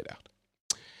and try it out.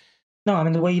 No, I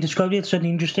mean, the way you described it, it's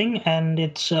certainly interesting, and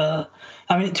it's, to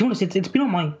be honest, it's been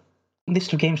on my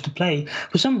list of games to play.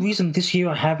 For some reason, this year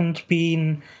I haven't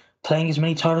been playing as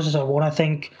many titles as I want. I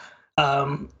think, I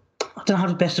don't know how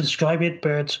to best to describe it,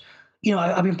 but,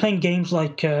 I've been playing games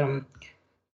like,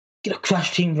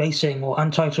 Crash Team Racing or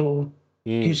Untitled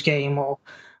Goose Game or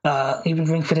even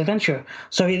Ring Fit Adventure.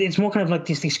 So it's more kind of like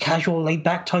these casual,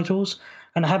 laid-back titles,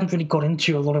 and I haven't really got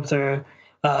into a lot of the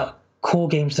core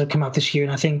games that have come out this year,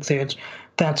 and I think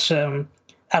that's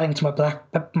adding to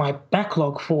my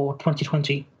backlog for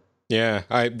 2020. Yeah,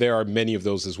 there are many of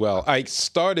those as well. I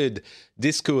started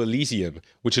Disco Elysium,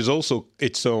 which is also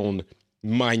its own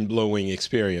mind-blowing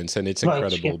experience, and it's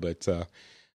incredible. Right, yeah.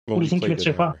 But what do you think of it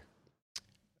so far?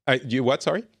 What?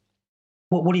 Sorry?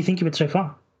 What do you think of it so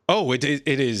far? Oh, it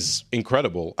is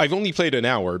incredible. I've only played an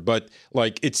hour, but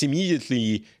it's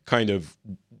immediately kind of,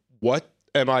 what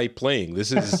am I playing?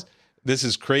 This is this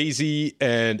is crazy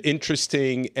and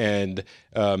interesting, and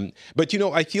but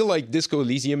I feel like Disco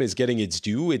Elysium is getting its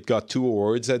due. It got 2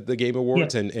 awards at the Game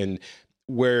Awards, and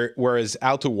whereas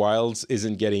Outer Wilds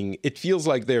isn't getting. It feels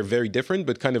like they're very different,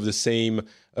 but kind of the same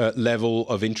level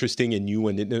of interesting and new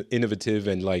and innovative,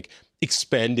 and like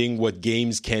expanding what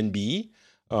games can be.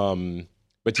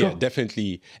 But yeah,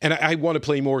 definitely. And I want to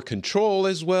play more Control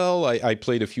as well. I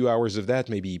played a few hours of that,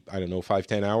 maybe,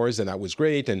 5-10 hours, and that was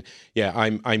great. And yeah,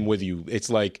 I'm with you. It's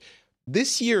like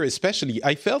this year especially,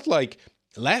 I felt like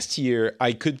last year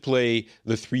I could play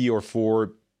the 3 or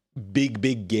 4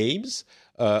 big games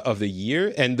of the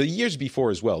year, and the years before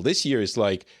as well. This year is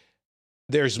like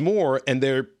there's more, and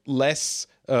they're less,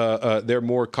 they're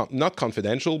more, not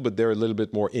confidential, but they're a little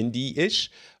bit more indie-ish.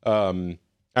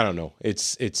 I don't know.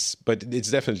 But it's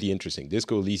definitely interesting.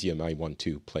 Disco Elysium, I want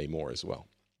to play more as well.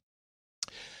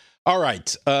 All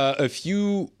right. A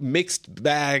few mixed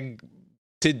bag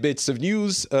tidbits of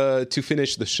news to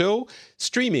finish the show.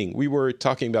 Streaming. We were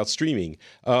talking about streaming.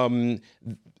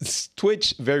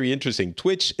 Twitch, very interesting.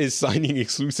 Twitch is signing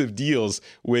exclusive deals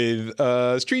with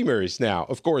streamers now.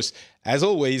 Of course, as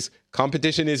always,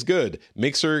 competition is good.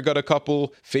 Mixer got a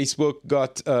couple. Facebook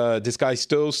got Disguised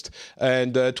Toast.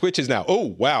 And Twitch is now,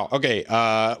 oh, wow, okay,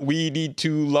 we need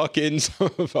to lock in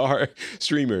some of our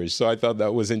streamers. So I thought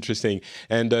that was interesting.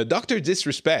 And Dr.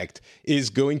 Disrespect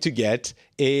is going to get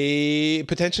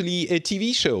potentially a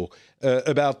TV show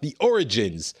about the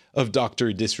origins of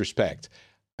Dr. Disrespect.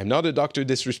 I'm not a Dr.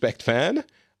 Disrespect fan.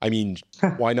 I mean,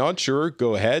 why not? Sure,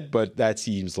 go ahead. But that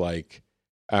seems like,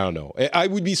 I don't know. I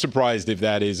would be surprised if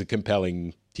that is a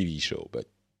compelling TV show, but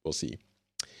we'll see.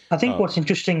 I think what's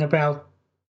interesting about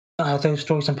those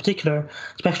stories in particular,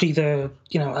 especially the,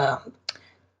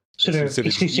 sort of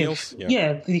exclusive deals?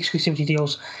 Yeah, the exclusivity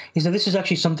deals, is that this is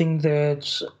actually something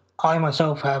that I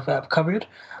myself have covered,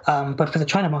 but for the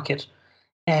China market.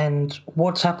 And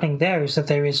what's happening there is that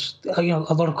there is a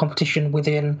lot of competition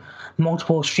within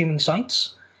multiple streaming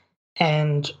sites,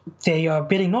 and they are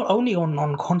bidding not only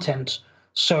on content.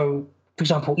 So, for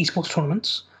example, esports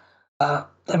tournaments.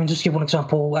 Just give one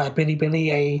example.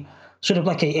 Bilibili, a sort of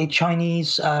like a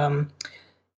Chinese.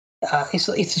 It's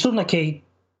sort of like a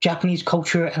Japanese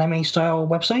culture anime style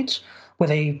website where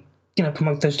they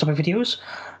promote those type of videos.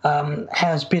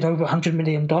 Has bid over $100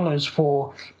 million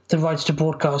for the rights to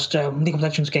broadcast League of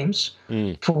Legends games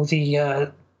for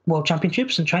the World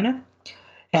Championships in China.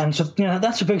 And so,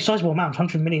 that's a very sizable amount,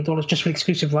 $100 million just for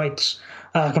exclusive rights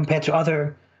compared to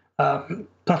other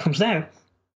platforms there.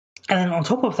 And then on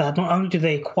top of that, not only do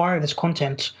they acquire this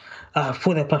content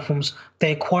for their platforms,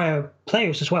 they acquire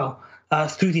players as well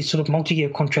through these sort of multi-year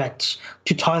contracts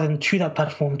to tie them to that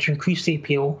platform to increase the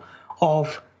appeal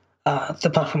of the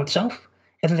platform itself.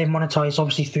 And then they monetize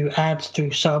obviously through ads,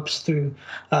 through subs, through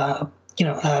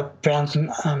brands and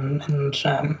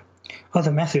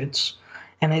other methods.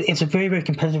 And it's a very, very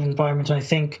competitive environment. And I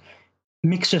think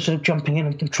Mixer sort of jumping in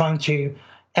and trying to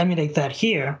emulate that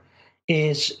here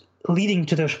is leading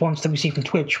to the response that we see from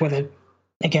Twitch, where they're,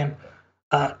 again,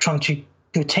 trying to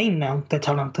retain now the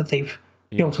talent that they've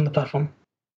built on the platform.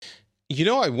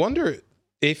 I wonder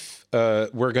if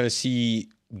we're going to see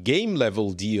game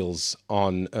level deals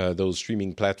on those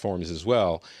streaming platforms as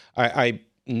well. I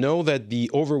know that the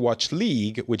Overwatch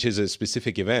League, which is a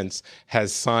specific event,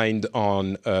 has signed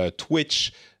on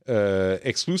Twitch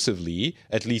exclusively,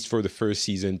 at least for the first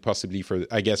season, possibly for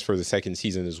the second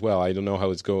season as well. I don't know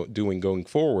how it's doing going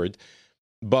forward,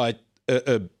 but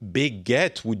a big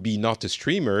get would be not a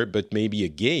streamer, but maybe a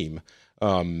game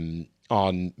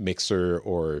on Mixer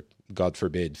or, God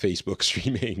forbid, Facebook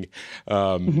streaming.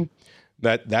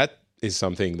 That is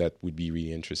something that would be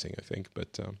really interesting, I think.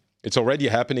 But it's already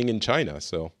happening in China,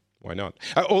 so why not?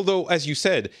 Although, as you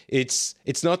said, it's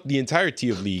not the entirety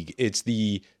of League; it's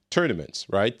the tournaments,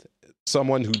 right?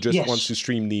 Someone who just wants to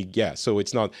stream League, so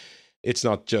it's not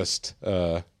just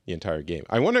the entire game.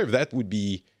 I wonder if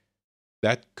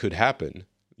that could happen.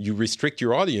 You restrict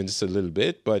your audience a little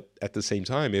bit, but at the same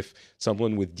time, if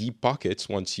someone with deep pockets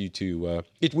wants you to,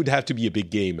 it would have to be a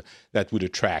big game that would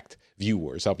attract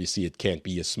viewers. Obviously, it can't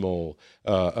be a small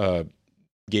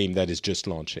game that is just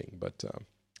launching, but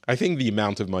I think the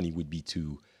amount of money would be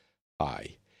too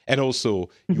high. And also,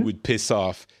 you would piss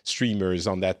off streamers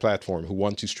on that platform who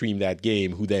want to stream that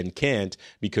game, who then can't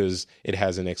because it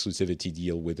has an exclusivity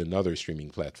deal with another streaming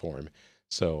platform.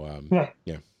 So,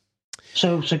 yeah.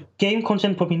 So game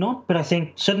content, probably not, but I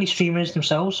think certainly streamers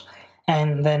themselves,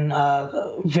 and then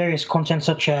various content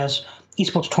such as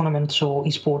esports tournaments or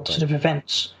esports sort of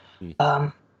events, like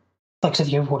I said,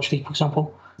 the Overwatch League, for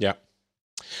example. Yeah.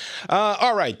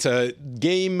 All right.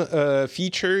 Game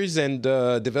features and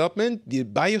development.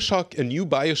 A new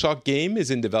BioShock game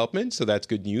is in development, so that's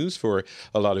good news for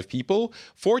a lot of people.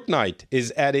 Fortnite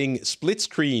is adding split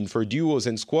screen for duos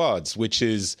and squads, which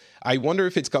is, I wonder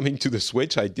if it's coming to the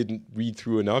Switch. I didn't read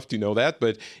through enough to know that,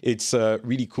 but it's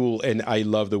really cool, and I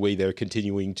love the way they're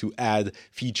continuing to add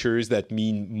features that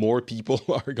mean more people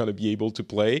are going to be able to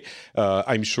play.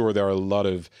 I'm sure there are a lot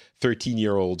of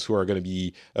 13-year-olds who are going to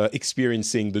be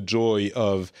experiencing the joy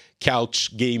of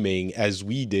couch gaming as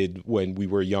we did when we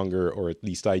were younger, or at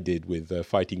least I did with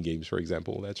fighting games, for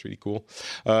example. That's really cool.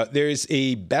 There's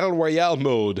a Battle Royale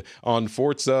mode on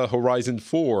Forza Horizon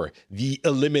 4, The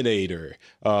Eliminator.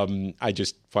 I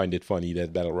just find it funny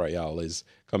that Battle Royale is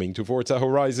coming to Forza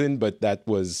Horizon, but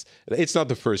it's not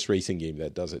the first racing game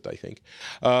that does it, I think.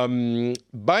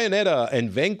 Bayonetta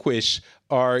and Vanquish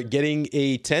are getting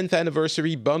a 10th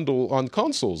anniversary bundle on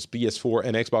consoles, PS4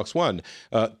 and Xbox One.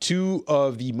 Two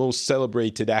of the most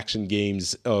celebrated action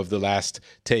games of the last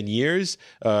 10 years.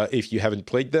 If you haven't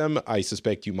played them, I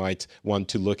suspect you might want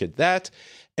to look at that.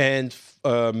 And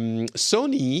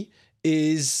Sony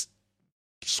is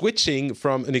switching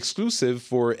from an exclusive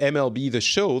for MLB The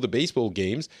Show, the baseball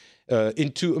games,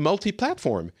 into a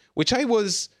multi-platform, which I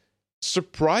was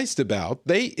surprised about.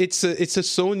 It's a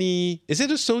Sony. Is it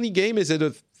a Sony game? Is it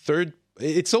a third?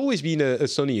 It's always been a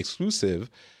Sony exclusive,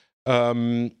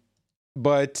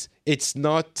 but it's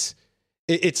not.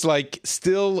 It's like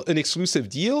still an exclusive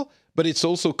deal, but it's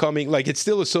also coming. Like it's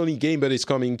still a Sony game, but it's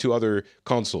coming to other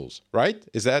consoles. Right?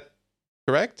 Is that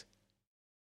correct?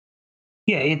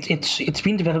 Yeah, it's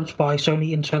been developed by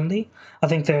Sony internally. I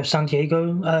think they're a San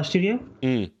Diego studio,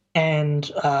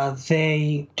 and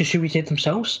they distribute it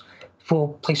themselves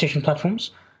for PlayStation platforms.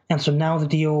 And so now the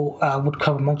deal would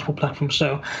cover multiple platforms.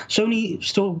 So Sony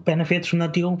still benefits from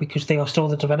that deal because they are still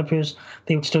the developers.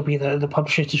 They would still be the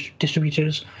publishers,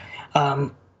 distributors.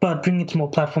 But bringing it to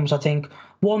more platforms, I think,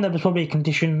 one, that was probably a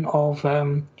condition of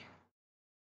whoever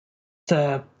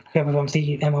owns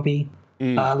the MLB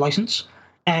license.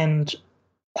 And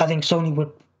I think Sony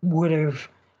would have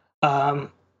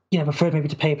preferred maybe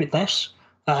to pay a bit less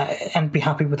and be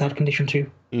happy with that condition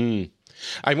too.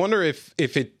 I wonder if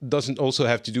it doesn't also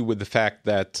have to do with the fact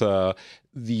that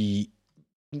the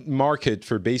market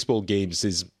for baseball games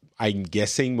is, I'm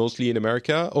guessing, mostly in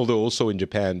America, although also in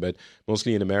Japan, but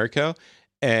mostly in America.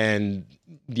 And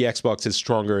the Xbox is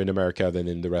stronger in America than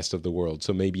in the rest of the world.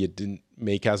 So maybe it didn't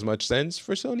make as much sense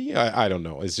for Sony. I don't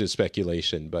know. It's just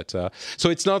speculation. But so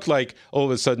it's not like all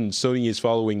of a sudden Sony is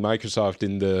following Microsoft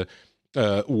in the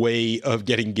way of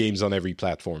getting games on every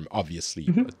platform, obviously.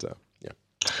 But yeah.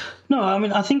 No, I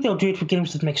mean, I think they'll do it for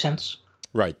games that make sense.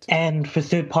 Right. And for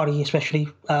third party especially.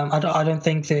 I don't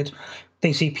think that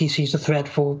they see PC as a threat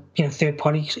for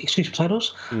third-party exclusive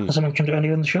titles, as I mentioned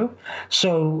earlier in the show.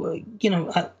 So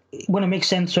when it makes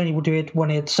sense, Sony will do it. When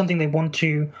it's something they want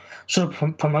to sort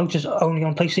of promote as only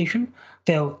on PlayStation,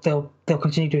 they'll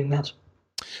continue doing that.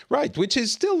 Right, which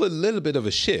is still a little bit of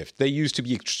a shift. They used to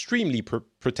be extremely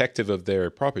protective of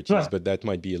their properties, right, but that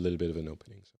might be a little bit of an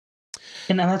opening. So.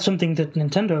 And that's something that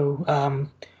Nintendo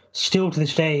still to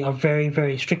this day are very,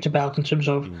 very strict about in terms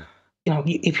of,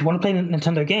 if you want to play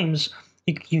Nintendo games,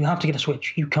 you have to get a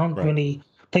Switch. You can't really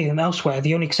play them elsewhere.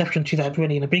 The only exception to that,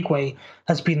 really, in a big way,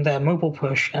 has been their mobile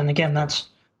push. And again, that's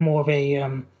more of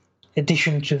a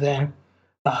addition to their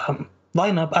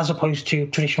lineup as opposed to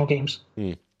traditional games.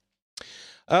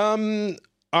 All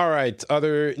right.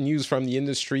 Other news from the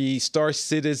industry. Star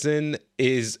Citizen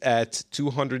is at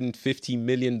 $250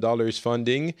 million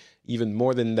funding, even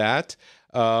more than that.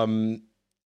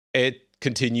 It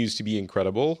continues to be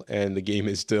incredible, and the game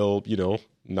is still,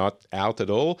 not out at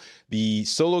all. The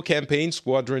solo campaign,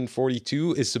 Squadron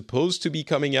 42, is supposed to be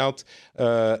coming out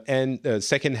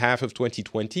second half of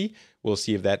 2020. We'll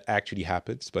see if that actually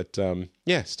happens. But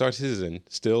Star Citizen,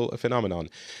 still a phenomenon.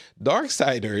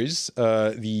 Darksiders,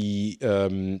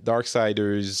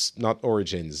 Darksiders, not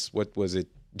Origins. What was it?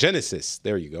 Genesis.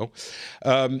 There you go.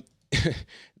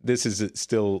 This is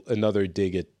still another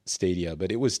dig at Stadia,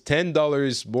 but it was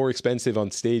 $10 more expensive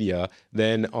on Stadia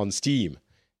than on Steam.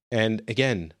 And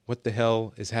again, what the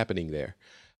hell is happening there?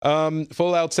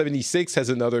 Fallout 76 has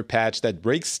another patch that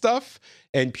breaks stuff,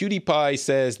 and PewDiePie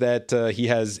says that he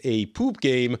has a poop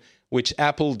game, which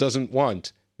Apple doesn't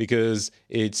want because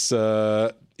it's,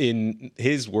 in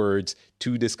his words,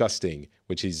 too disgusting,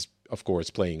 which he's, of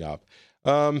course, playing up.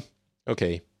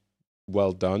 Okay.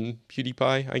 Well done,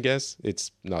 PewDiePie, I guess.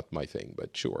 It's not my thing,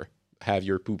 but sure. Have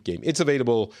your poop game. It's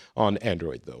available on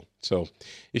Android, though. So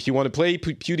if you want to play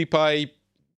PewDiePie,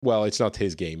 well, it's not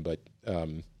his game, but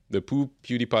the poop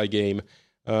PewDiePie game,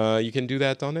 you can do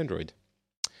that on Android.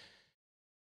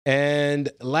 And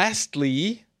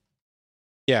lastly,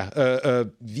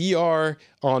 VR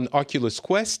on Oculus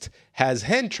Quest has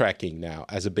hand tracking now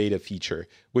as a beta feature,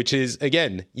 which is,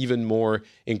 again, even more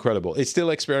incredible. It's still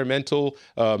experimental.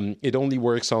 It only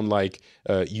works on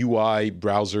UI,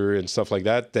 browser, and stuff like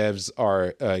that. Devs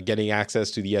are getting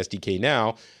access to the SDK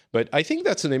now. But I think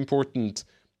that's an important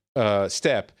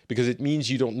step because it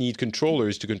means you don't need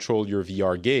controllers to control your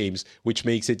VR games, which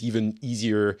makes it even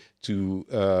easier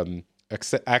to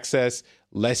access,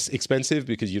 less expensive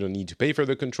because you don't need to pay for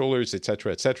the controllers,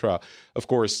 etc., etc. Of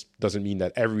course, doesn't mean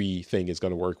that everything is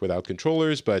going to work without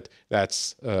controllers, but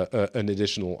that's an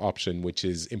additional option, which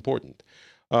is important.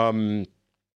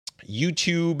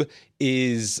 YouTube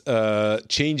is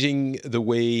changing the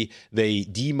way they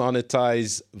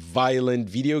demonetize violent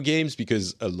video games,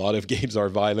 because a lot of games are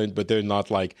violent, but they're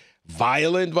not like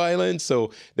violent.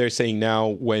 So they're saying now,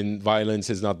 when violence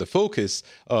is not the focus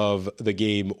of the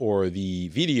game or the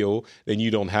video, then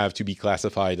you don't have to be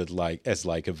classified as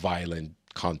like a violent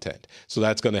content. So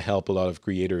that's going to help a lot of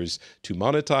creators to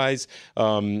monetize.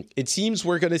 It seems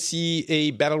we're going to see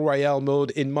a battle royale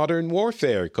mode in Modern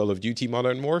Warfare, Call of Duty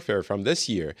Modern Warfare from this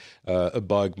year. A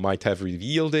bug might have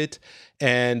revealed it.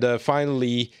 And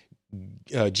finally,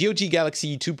 GOG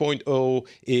Galaxy 2.0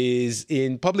 is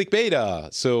in public beta.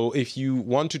 So if you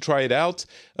want to try it out,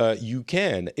 you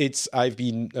can. I've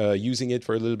been using it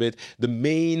for a little bit. The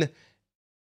main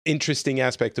interesting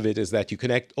aspect of it is that you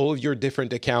connect all of your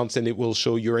different accounts and it will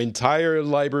show your entire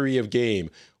library of game,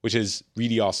 which is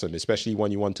really awesome, especially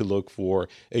when you want to look for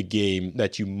a game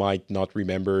that you might not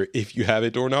remember if you have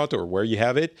it or not, or where you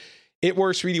have it. It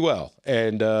works really well,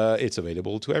 and it's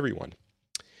available to everyone.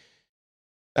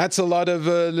 That's a lot of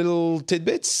little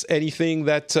tidbits. Anything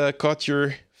that caught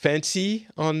your fancy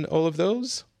on all of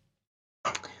those?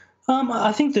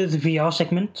 I think the VR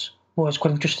segment was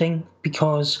quite interesting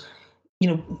because,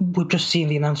 we've just seen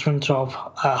the announcement of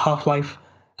Half-Life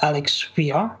Alyx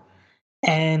VR.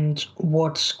 And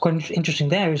what's quite interesting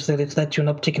there is that it's led to an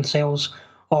uptick in sales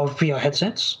of VR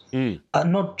headsets.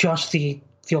 Not just the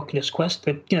Oculus Quest,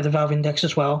 but, the Valve Index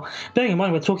as well. Bearing in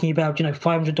mind, we're talking about,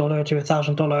 $500 to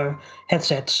 $1,000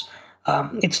 headsets.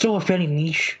 It's still a fairly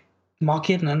niche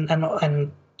market. And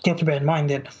you have to bear in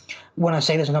mind that when I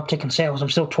say there's an uptick in sales,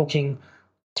 I'm still talking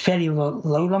fairly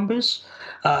low numbers.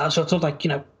 So it's not like,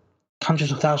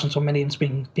 hundreds of thousands or millions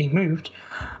being moved,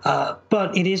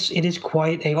 but it is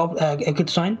quite a good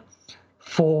sign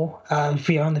for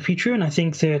VR in the future. And I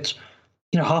think that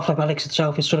Half-Life Alyx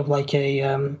itself is sort of like a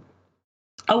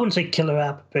I wouldn't say killer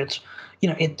app, but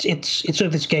it's sort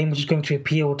of this game which is going to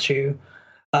appeal to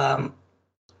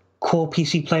core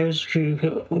PC players who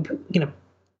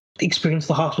experienced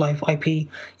the Half-Life IP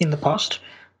in the past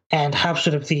and have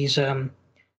sort of these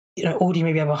already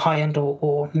maybe have a high-end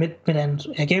or mid-end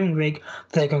gaming rig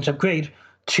that they're going to upgrade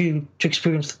to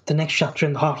experience the next chapter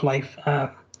in the Half-Life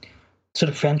sort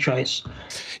of franchise.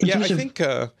 I think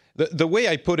the way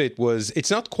I put it was, it's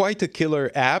not quite a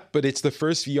killer app, but it's the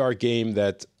first VR game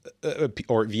that,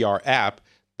 or VR app,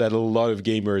 that a lot of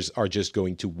gamers are just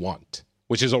going to want,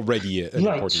 which is already an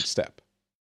important step.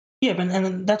 Yeah,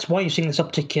 and that's why you're seeing this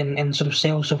uptick in sort of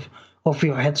sales of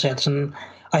VR headsets. And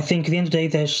I think at the end of the day,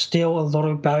 there's still a lot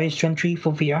of barriers to entry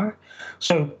for VR.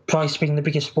 So price being the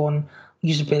biggest one,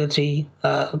 usability,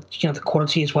 the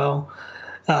quality as well.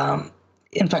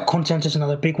 In fact, content is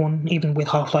another big one. Even with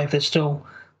Half-Life,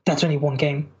 that's only one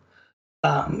game.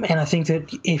 And I think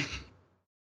that if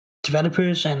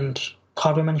developers and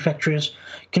hardware manufacturers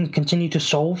can continue to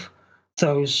solve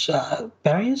those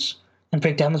barriers and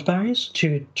break down those barriers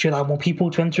to allow more people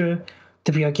to enter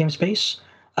the VR game space,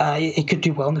 it could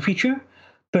do well in the future.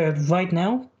 But right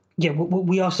now,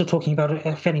 we are still talking about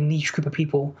a fairly niche group of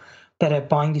people that are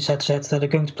buying these headsets that are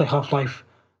going to play Half-Life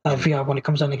VR when it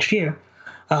comes out next year.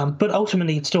 But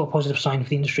ultimately, it's still a positive sign for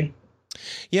the industry.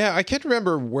 Yeah, I can't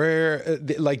remember where,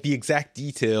 the exact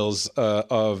details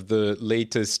of the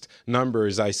latest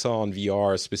numbers I saw on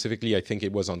VR. Specifically, I think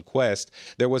it was on Quest.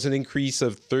 There was an increase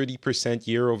of 30%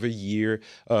 year over year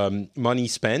money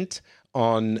spent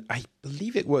on, I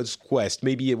believe it was Quest.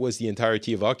 Maybe it was the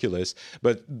entirety of Oculus.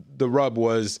 But the rub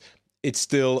was, it's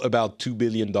still about $2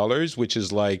 billion, which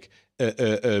is like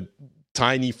a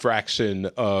tiny fraction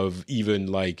of even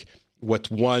like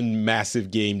what one massive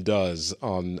game does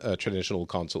on a traditional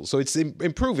console. So it's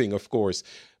improving, of course,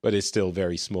 but it's still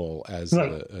very small as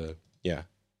very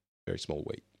small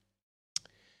weight.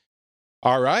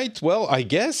 All right. Well, I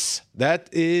guess that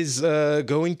is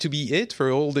going to be it for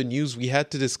all the news we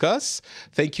had to discuss.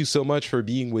 Thank you so much for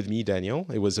being with me, Daniel.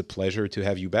 It was a pleasure to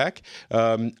have you back.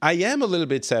 I am a little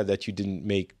bit sad that you didn't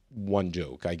make one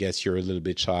joke. I guess you're a little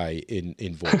bit shy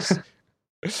in voice.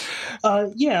 I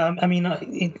mean,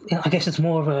 I guess it's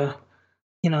more of a,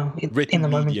 written in the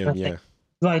moment. Medium, yeah.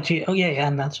 Right. Oh, yeah,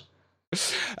 and that.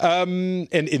 And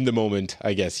in the moment,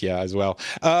 I guess, as well.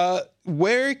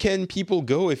 Where can people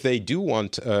go if they do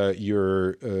want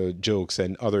your jokes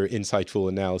and other insightful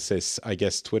analysis? I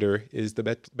guess Twitter is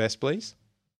the best place?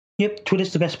 Yep,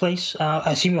 Twitter's the best place.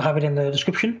 I assume you'll have it in the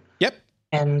description. Yep.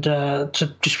 And so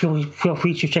just feel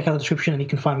free to check out the description and you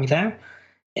can find me there.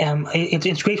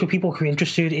 It's great for people who are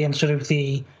interested in sort of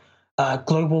the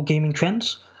global gaming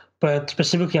trends, but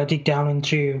specifically I dig down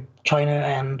into China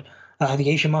and the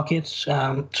Asian markets.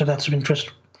 So that's of interest.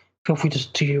 Feel free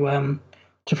to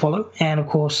follow. And of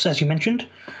course, as you mentioned,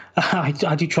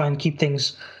 I do try and keep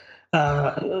things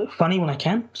funny when I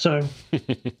can. So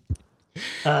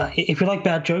if you like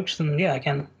bad jokes, then yeah,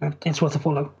 again, it's worth a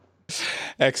follow.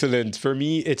 Excellent. For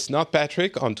me, it's Not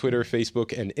Patrick on Twitter,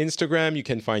 Facebook, and Instagram. You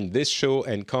can find this show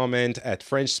and comment at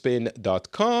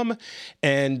FrenchSpin.com.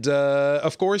 And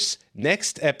of course,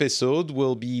 next episode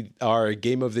will be our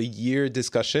Game of the Year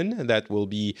discussion. That will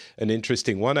be an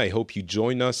interesting one. I hope you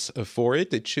join us for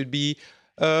it. It should be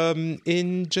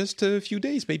in just a few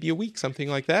days, maybe a week, something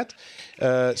like that.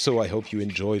 So I hope you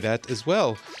enjoy that as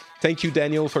well. Thank you,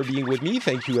 Daniel, for being with me.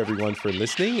 Thank you, everyone, for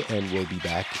listening. And we'll be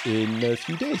back in a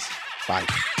few days. Bye.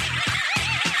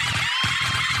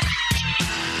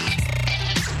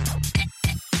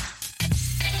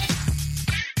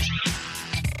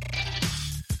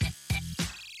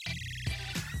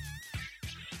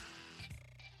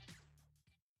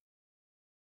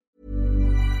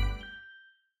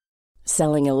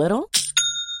 Selling a little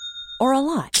or a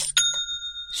lot?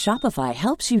 Shopify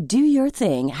helps you do your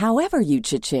thing however you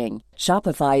cha-ching.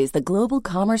 Shopify is the global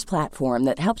commerce platform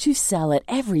that helps you sell at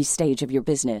every stage of your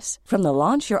business. From the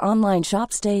launch your online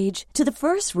shop stage to the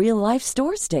first real-life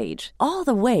store stage, all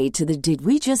the way to the did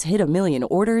we just hit a million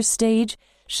orders stage.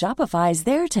 Shopify is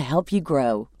there to help you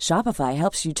grow. Shopify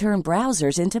helps you turn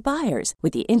browsers into buyers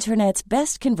with the internet's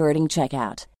best converting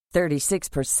checkout.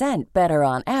 36% better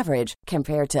on average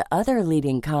compared to other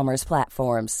leading commerce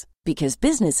platforms. Because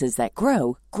businesses that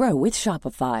grow, grow with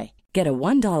Shopify. Get a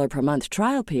 $1 per month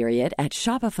trial period at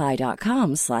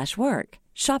shopify.com/work.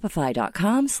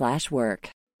 Shopify.com/work.